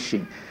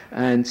astonishing.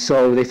 And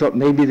so they thought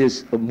maybe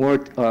there's more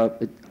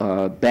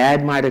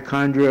bad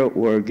mitochondria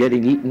or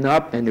getting eaten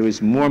up, and there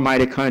was more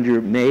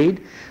mitochondria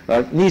made.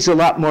 Needs a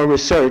lot more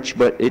research,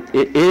 but it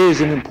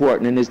is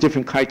important, and there's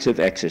different kinds of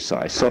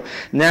exercise. So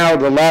now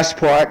the last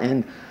part,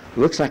 and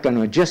looks like I'm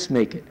going to just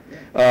make it.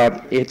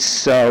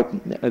 It's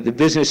the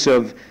business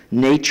of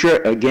nature.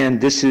 Again,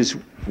 this is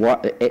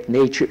what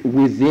nature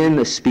within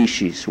a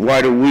species.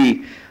 Why do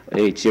we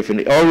age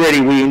differently?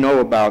 Already we know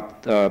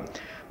about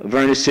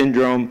Werner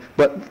syndrome,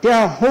 but there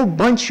are a whole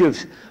bunch of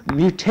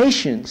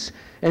mutations,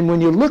 and when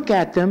you look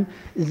at them,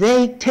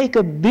 they take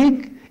a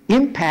big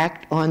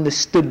impact on the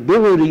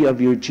stability of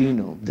your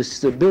genome, the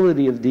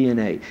stability of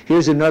DNA.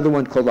 Here's another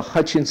one called the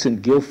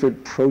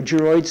Hutchinson-Gilford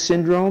progeroid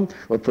syndrome,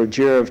 or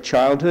progeria of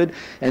childhood,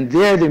 and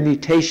there the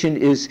mutation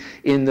is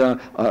in the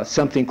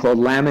something called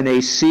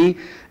laminase C,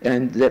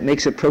 and that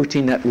makes a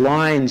protein that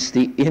lines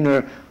the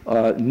inner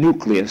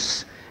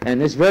nucleus. And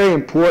it's very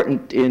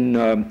important in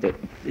the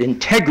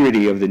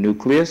integrity of the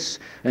nucleus,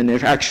 and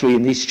actually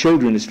in these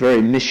children it's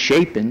very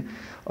misshapen,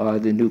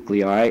 the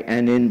nuclei,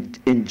 and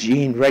in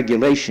gene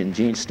regulation,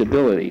 gene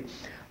stability.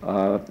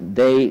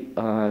 they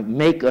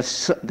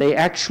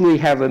actually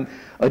have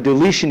a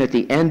deletion at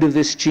the end of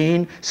this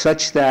gene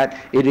such that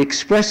it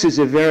expresses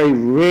a very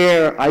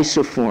rare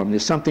isoform.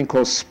 There's something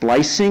called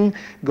splicing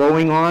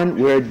going on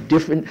where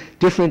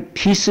different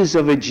pieces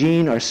of a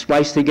gene are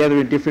spliced together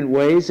in different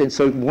ways. And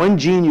so one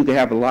gene, you can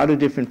have a lot of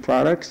different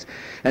products.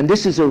 And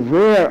this is a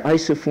rare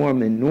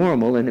isoform in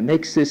normal, and it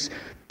makes this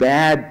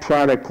bad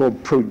product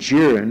called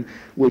progerin,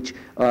 which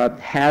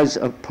has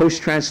a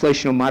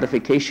post-translational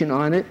modification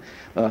on it.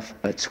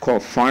 It's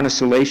called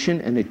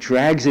farnesylation, and it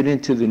drags it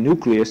into the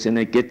nucleus, and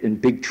they get in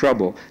big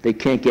trouble. They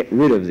can't get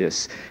rid of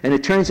this. And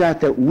it turns out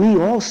that we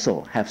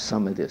also have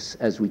some of this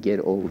as we get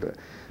older.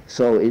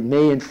 So it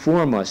may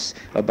inform us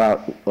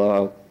about,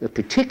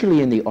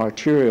 particularly in the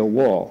arterial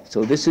wall.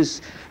 So this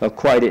is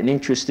quite an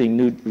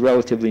interesting,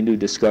 relatively new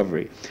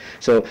discovery.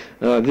 So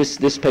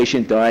this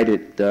patient died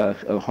at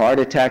a heart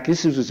attack.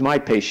 This was my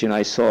patient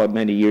I saw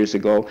many years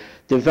ago.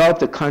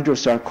 Developed a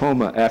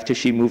chondrosarcoma after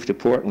she moved to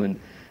Portland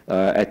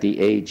at the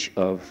age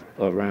of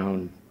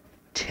around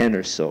 10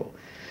 or so.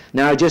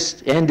 Now, I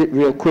just end it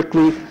real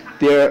quickly.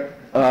 There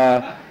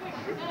are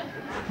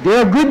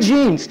good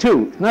genes,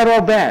 too, not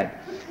all bad.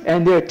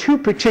 And there are two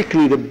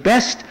particularly. The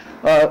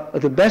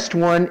best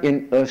one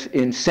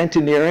in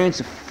centenarians,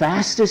 the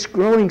fastest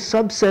growing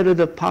subset of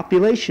the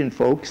population,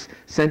 folks,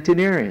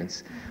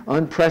 centenarians,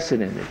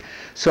 unprecedented.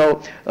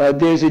 So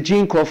there's a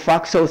gene called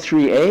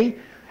FOXO3A,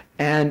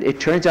 and it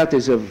turns out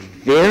there's a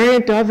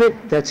variant of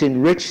it that's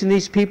enriched in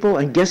these people,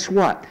 and guess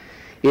what?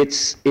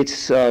 It's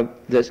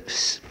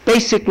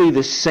basically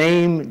the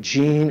same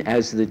gene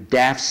as the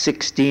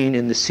DAF16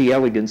 in the C.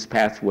 elegans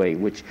pathway,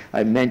 which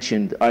I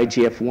mentioned,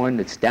 IGF-1,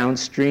 it's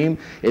downstream.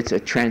 It's a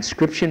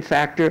transcription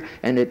factor,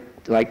 and it,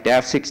 like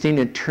DAF16,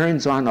 it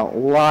turns on a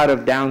lot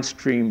of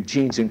downstream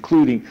genes,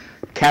 including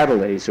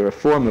catalase, or a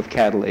form of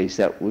catalase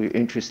that we're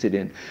interested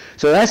in.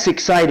 So that's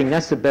exciting.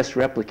 That's the best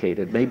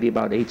replicated, maybe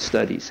about 8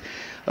 studies.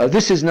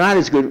 This is not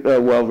as good,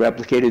 well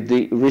replicated.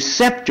 The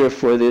receptor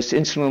for this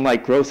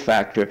insulin-like growth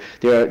factor,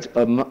 there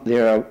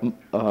are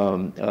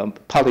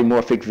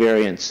polymorphic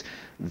variants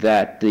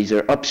that these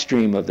are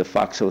upstream of the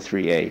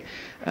FOXO3A,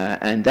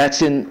 and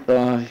that's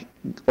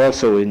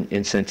also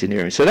in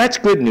centenarians. So that's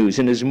good news,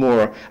 and there's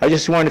more. I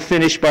just want to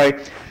finish by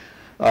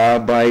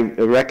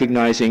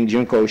recognizing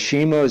Junko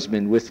Oshima has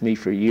been with me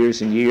for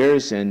years and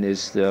years and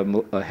is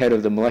the head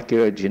of the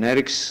molecular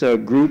genetics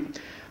group.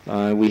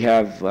 We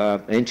have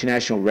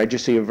International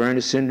Registry of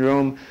Werner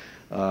Syndrome,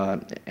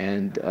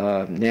 and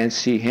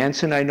Nancy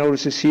Hansen, I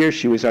notice, is here.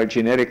 She was our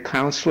genetic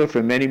counselor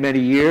for many, many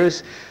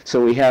years. So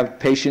we have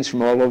patients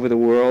from all over the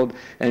world,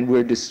 and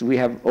we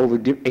have over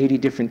 80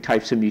 different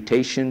types of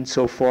mutations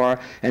so far,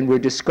 and we're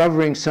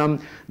discovering some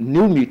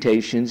new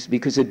mutations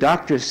because the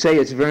doctors say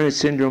it's Werner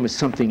syndrome is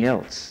something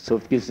else. So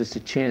it gives us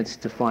a chance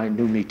to find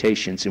new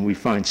mutations, and we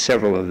find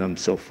several of them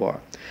so far.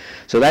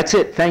 So that's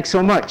it. Thanks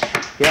so much.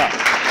 Yeah.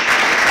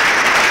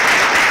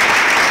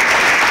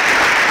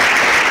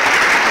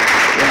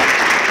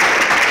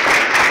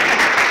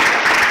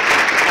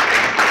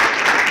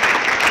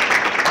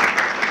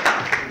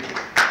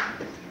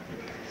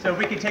 So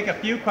we can take a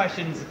few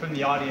questions from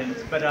the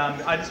audience, but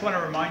I just want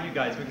to remind you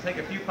guys, we can take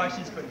a few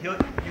questions, but you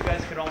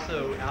guys could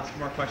also ask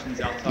more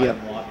questions outside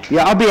in the lobby.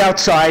 Yeah, I'll be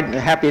outside,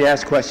 happy to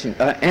ask questions,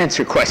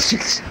 answer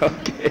questions.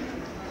 Okay.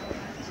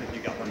 So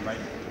you got one right.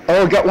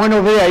 Oh, got one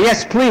over there.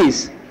 Yes,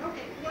 please. Okay,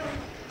 well,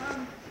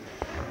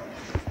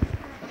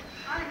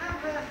 I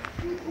have a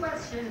few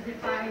questions,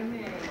 if I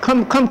may.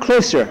 Come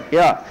closer.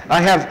 Yeah,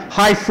 I have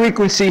high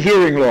frequency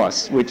hearing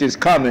loss, which is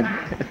common.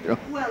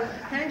 Well,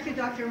 thank you,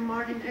 Dr.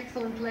 Martin.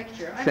 Excellent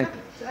lecture.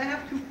 I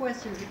have 2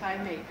 questions, if I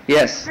may.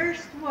 Yes.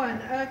 First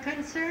one,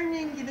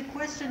 concerning the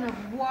question of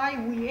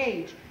why we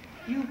age.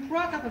 You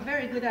brought up a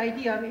very good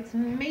idea. It's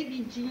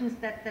maybe genes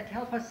that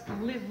help us to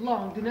live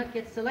long, do not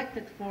get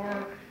selected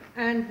for,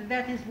 and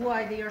that is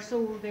why they're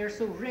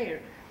so rare.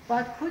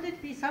 But could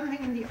it be something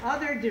in the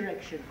other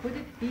direction? Could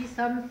it be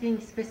something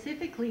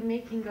specifically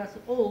making us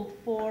old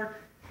for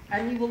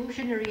an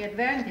evolutionary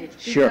advantage?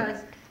 Sure.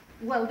 Because,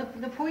 well,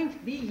 the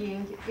point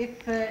being,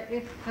 if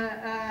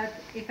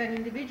an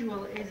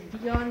individual is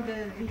beyond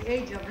the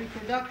age of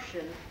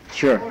reproduction,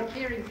 sure, or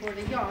caring for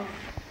the young,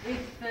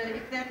 if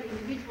that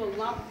individual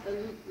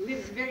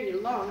lives very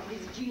long,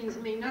 his genes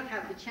may not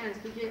have the chance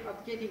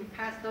of getting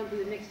passed on to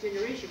the next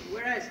generation.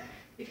 Whereas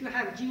if you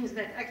have genes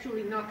that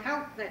actually knock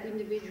out that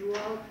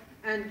individual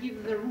and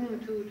give the room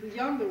to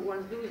younger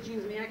ones, those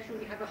genes may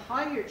actually have a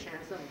higher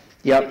chance of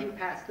getting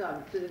passed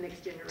on to the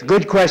next generation.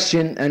 Good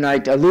question, and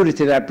I alluded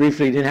to that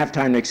briefly, didn't have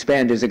time to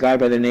expand. There's a guy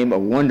by the name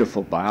of a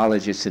wonderful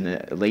biologist in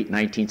the late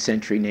 19th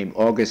century named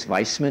August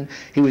Weismann.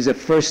 He was the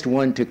first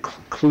one to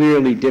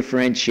clearly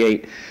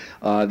differentiate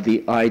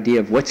the idea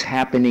of what's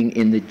happening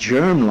in the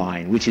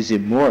germline, which is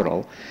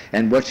immortal,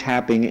 and what's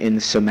happening in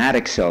the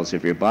somatic cells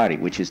of your body,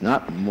 which is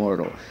not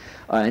mortal.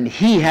 And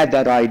he had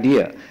that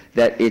idea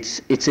that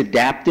it's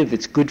adaptive,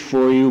 it's good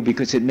for you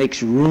because it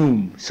makes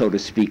room, so to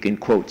speak, in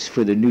quotes,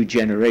 for the new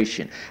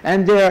generation.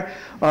 And there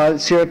are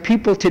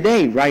people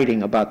today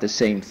writing about the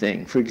same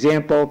thing. For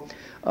example,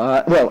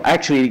 well,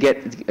 actually,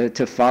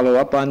 to follow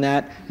up on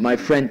that, my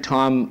friend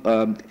Tom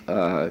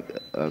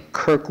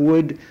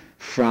Kirkwood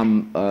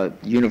from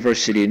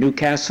University of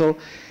Newcastle,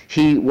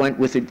 he went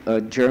with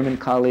a German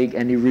colleague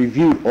and he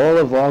reviewed all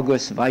of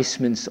August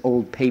Weismann's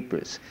old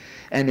papers.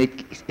 And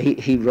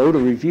he wrote a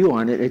review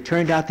on it. It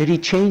turned out that he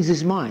changed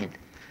his mind.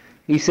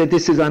 He said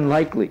this is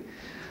unlikely.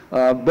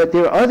 But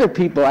there are other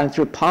people,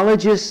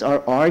 anthropologists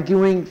are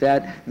arguing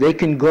that they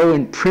can go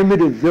in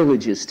primitive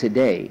villages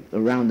today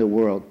around the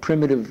world,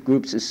 primitive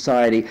groups of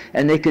society,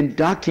 and they can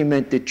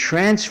document the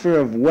transfer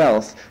of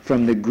wealth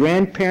from the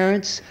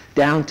grandparents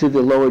down to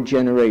the lower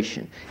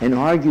generation and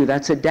argue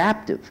that's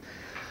adaptive.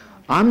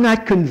 I'm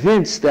not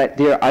convinced that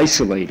they're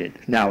isolated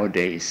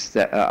nowadays.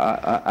 That,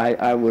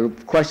 I will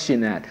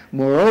question that.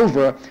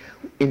 Moreover,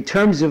 in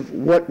terms of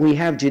what we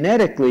have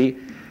genetically,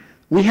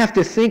 we have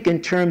to think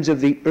in terms of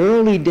the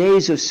early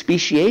days of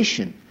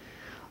speciation.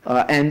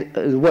 And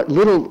what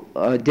little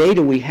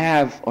data we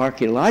have,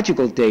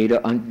 archaeological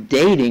data on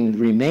dating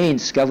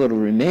remains, skeletal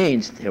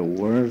remains, there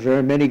weren't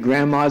very many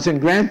grandmas and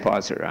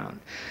grandpas around.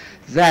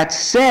 That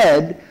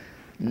said,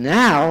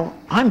 now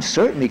I'm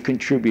certainly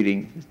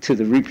contributing to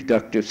the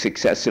reproductive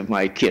success of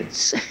my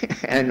kids,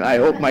 and I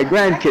hope my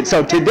grandkids.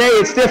 So today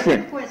it's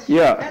different.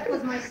 Yeah. That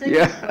was my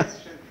second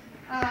question.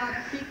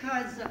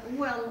 Because,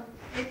 well,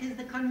 it is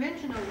the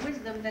conventional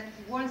wisdom that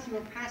once you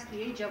are past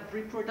the age of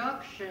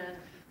reproduction,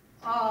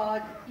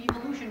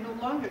 evolution no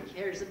longer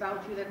cares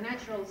about you, that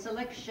natural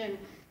selection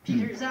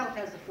peters out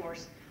as a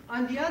force.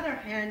 On the other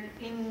hand,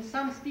 in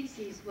some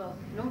species, well,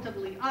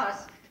 notably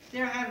us,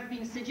 there have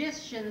been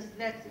suggestions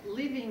that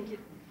living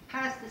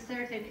past a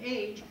certain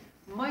age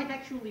might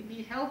actually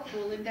be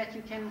helpful in that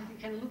you can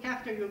look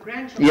after your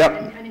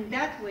grandchildren and in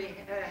that way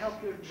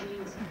help your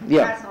genes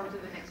pass on to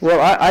the next Well,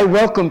 I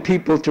welcome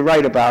people to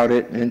write about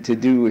it and to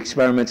do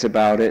experiments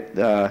about it.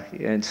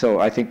 And so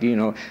I think, you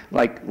know,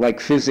 like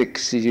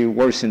physics,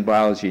 worse than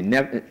biology,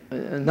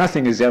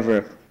 nothing is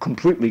ever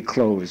completely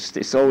closed.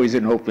 It's always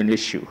an open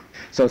issue.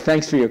 So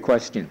thanks for your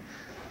question.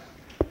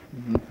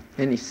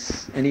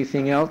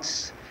 Anything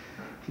else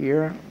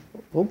here?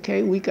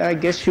 Okay, I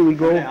guess should we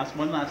go? I'm going to ask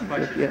one last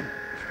question. Yeah.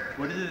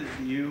 What is it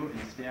you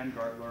and Stan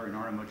Gartler and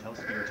Arno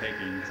Motelski are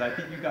taking? Because I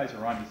think you guys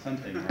are onto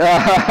something. Right? you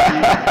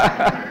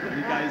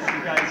guys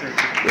are.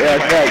 Yeah,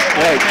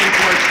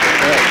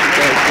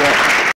 thanks.